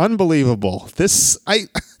character. Unbelievable. These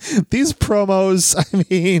promos, I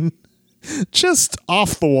mean, just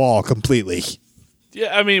off the wall completely.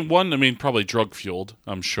 Yeah, I mean, probably drug fueled,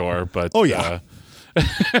 I'm sure, but oh yeah.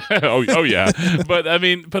 oh yeah.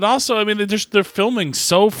 But also, they're filming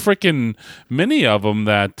so freaking many of them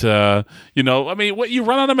that what, you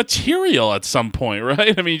run out of material at some point,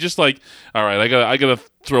 right? I mean, just like, all right, I gotta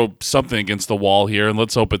throw something against the wall here and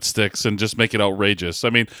let's hope it sticks and just make it outrageous.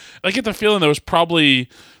 I mean, I get the feeling there was probably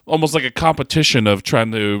almost like a competition of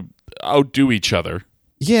trying to outdo each other.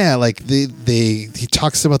 Yeah, like he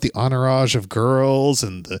talks about the entourage of girls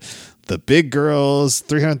and the big girls,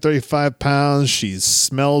 335 pounds. She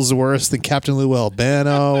smells worse than Captain Lou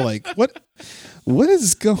Albano. Like what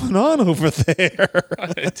is going on over there?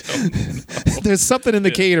 I don't know. There's something in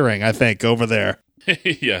the catering, I think, over there.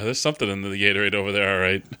 Yeah, there's something in the Gatorade over there. All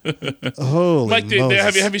right. Holy Mike,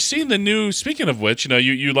 Moses. have you seen the new? Speaking of which,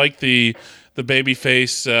 you like the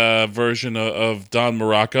babyface version of Don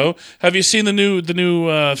Morocco. Have you seen the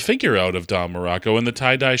new figure out of Don Morocco in the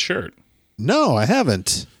tie-dye shirt? No, I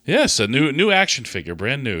haven't. Yes, a new action figure,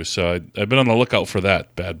 brand new. So I've been on the lookout for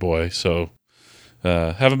that bad boy. So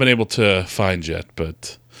haven't been able to find yet,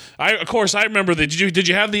 but I remember that. Did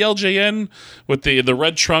you have the LJN with the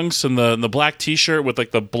red trunks and the black T-shirt with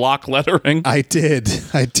like the block lettering? I did.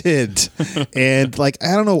 And like,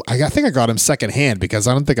 I don't know. I think I got him secondhand because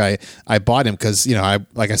I don't think I bought him because,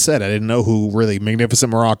 like I said, I didn't know who really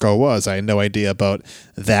Magnificent Morocco was. I had no idea about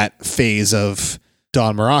that phase of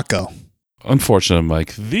Don Morocco. Unfortunate,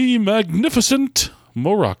 Mike. The Magnificent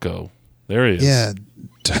Morocco. There he is. Yeah.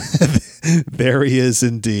 There he is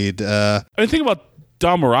indeed. I mean, think about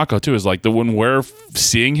Don Morocco too. Is like when we're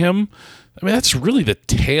seeing him. I mean, that's really the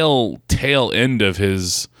tail end of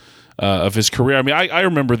his career. I mean, I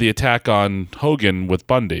remember the attack on Hogan with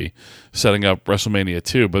Bundy, setting up WrestleMania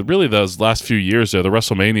 2. But really, those last few years there, the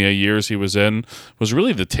WrestleMania years he was in, was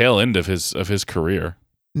really the tail end of his career.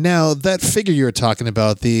 Now, that figure you were talking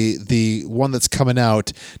about, the one that's coming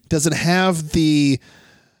out, does it have the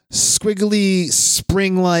squiggly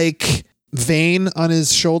spring-like vein on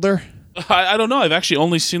his shoulder? I don't know. I've actually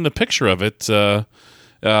only seen the picture of it in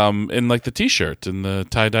like the T-shirt, in the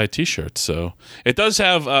tie-dye T-shirt. So it does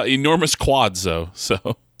have enormous quads, though. So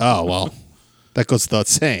oh well, that goes without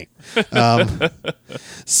saying.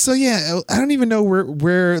 So yeah, I don't even know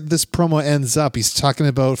where this promo ends up. He's talking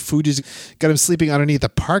about Fuji's got him sleeping underneath a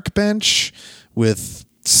park bench with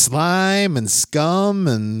slime and scum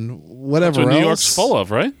and whatever that's what else. New York's full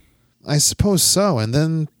of, right? I suppose so. And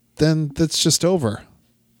then that's just over.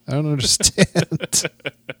 I don't understand.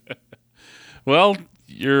 Well,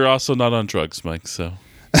 you're also not on drugs, Mike, so.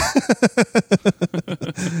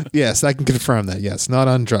 Yes, I can confirm that. Yes, not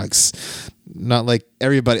on drugs. Not like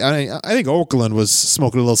everybody. I think Oakland was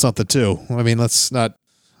smoking a little something too. I mean, let's not.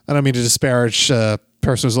 I don't mean to disparage a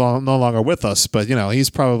person who's no longer with us, but he's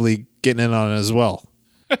probably getting in on it as well.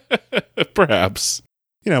 Perhaps.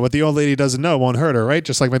 What the old lady doesn't know won't hurt her, right?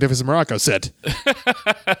 Just like Magnificent Morocco said.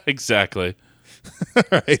 Exactly.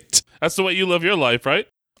 Right. That's the way you live your life, right?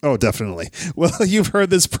 Oh, definitely. Well, you've heard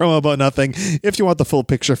this promo about nothing. If you want the full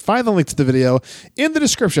picture, find the link to the video in the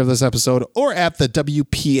description of this episode or at the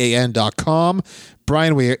WPAN.com.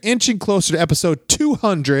 Brian, we are inching closer to episode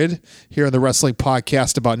 200 here on the Wrestling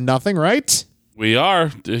Podcast About Nothing, right? We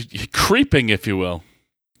are creeping, if you will.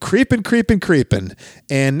 Creeping.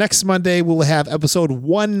 And next Monday, we'll have episode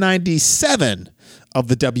 197 of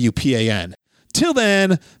the WPAN. Till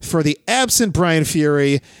then, for the absent Brian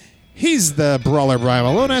Fury, he's the brawler Brian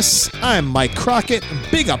Malonis. I'm Mike Crockett.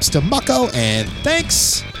 Big ups to Mucko, and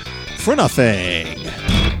thanks for nothing.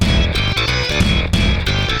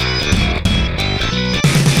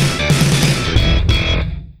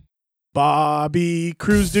 Bobby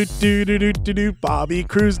Cruz do do do do do do. Bobby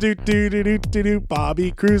Cruz do do do do do do.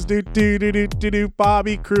 Bobby Cruz do do do do do do.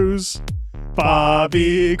 Bobby Cruz.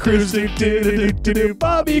 Bobby Cruz do do do do do.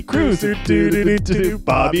 Bobby Cruz do do do do do.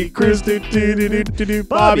 Bobby Cruz do do do do do.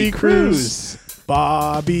 Bobby Cruz.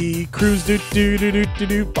 Bobby Cruz do do do do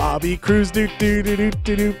do. Bobby Cruz do do do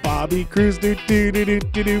do do. Bobby Cruz do do do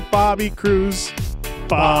do do. Bobby Cruz.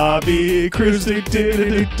 Bobby Cruz do do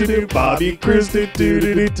do do do. Bobby Cruz do do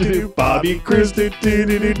do do. Bobby Cruz do do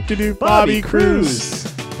do do. Bobby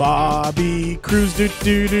Cruz. Bobby Cruz do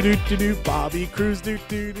do do do do. Bobby Cruz do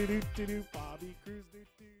do do do. Bobby Cruz.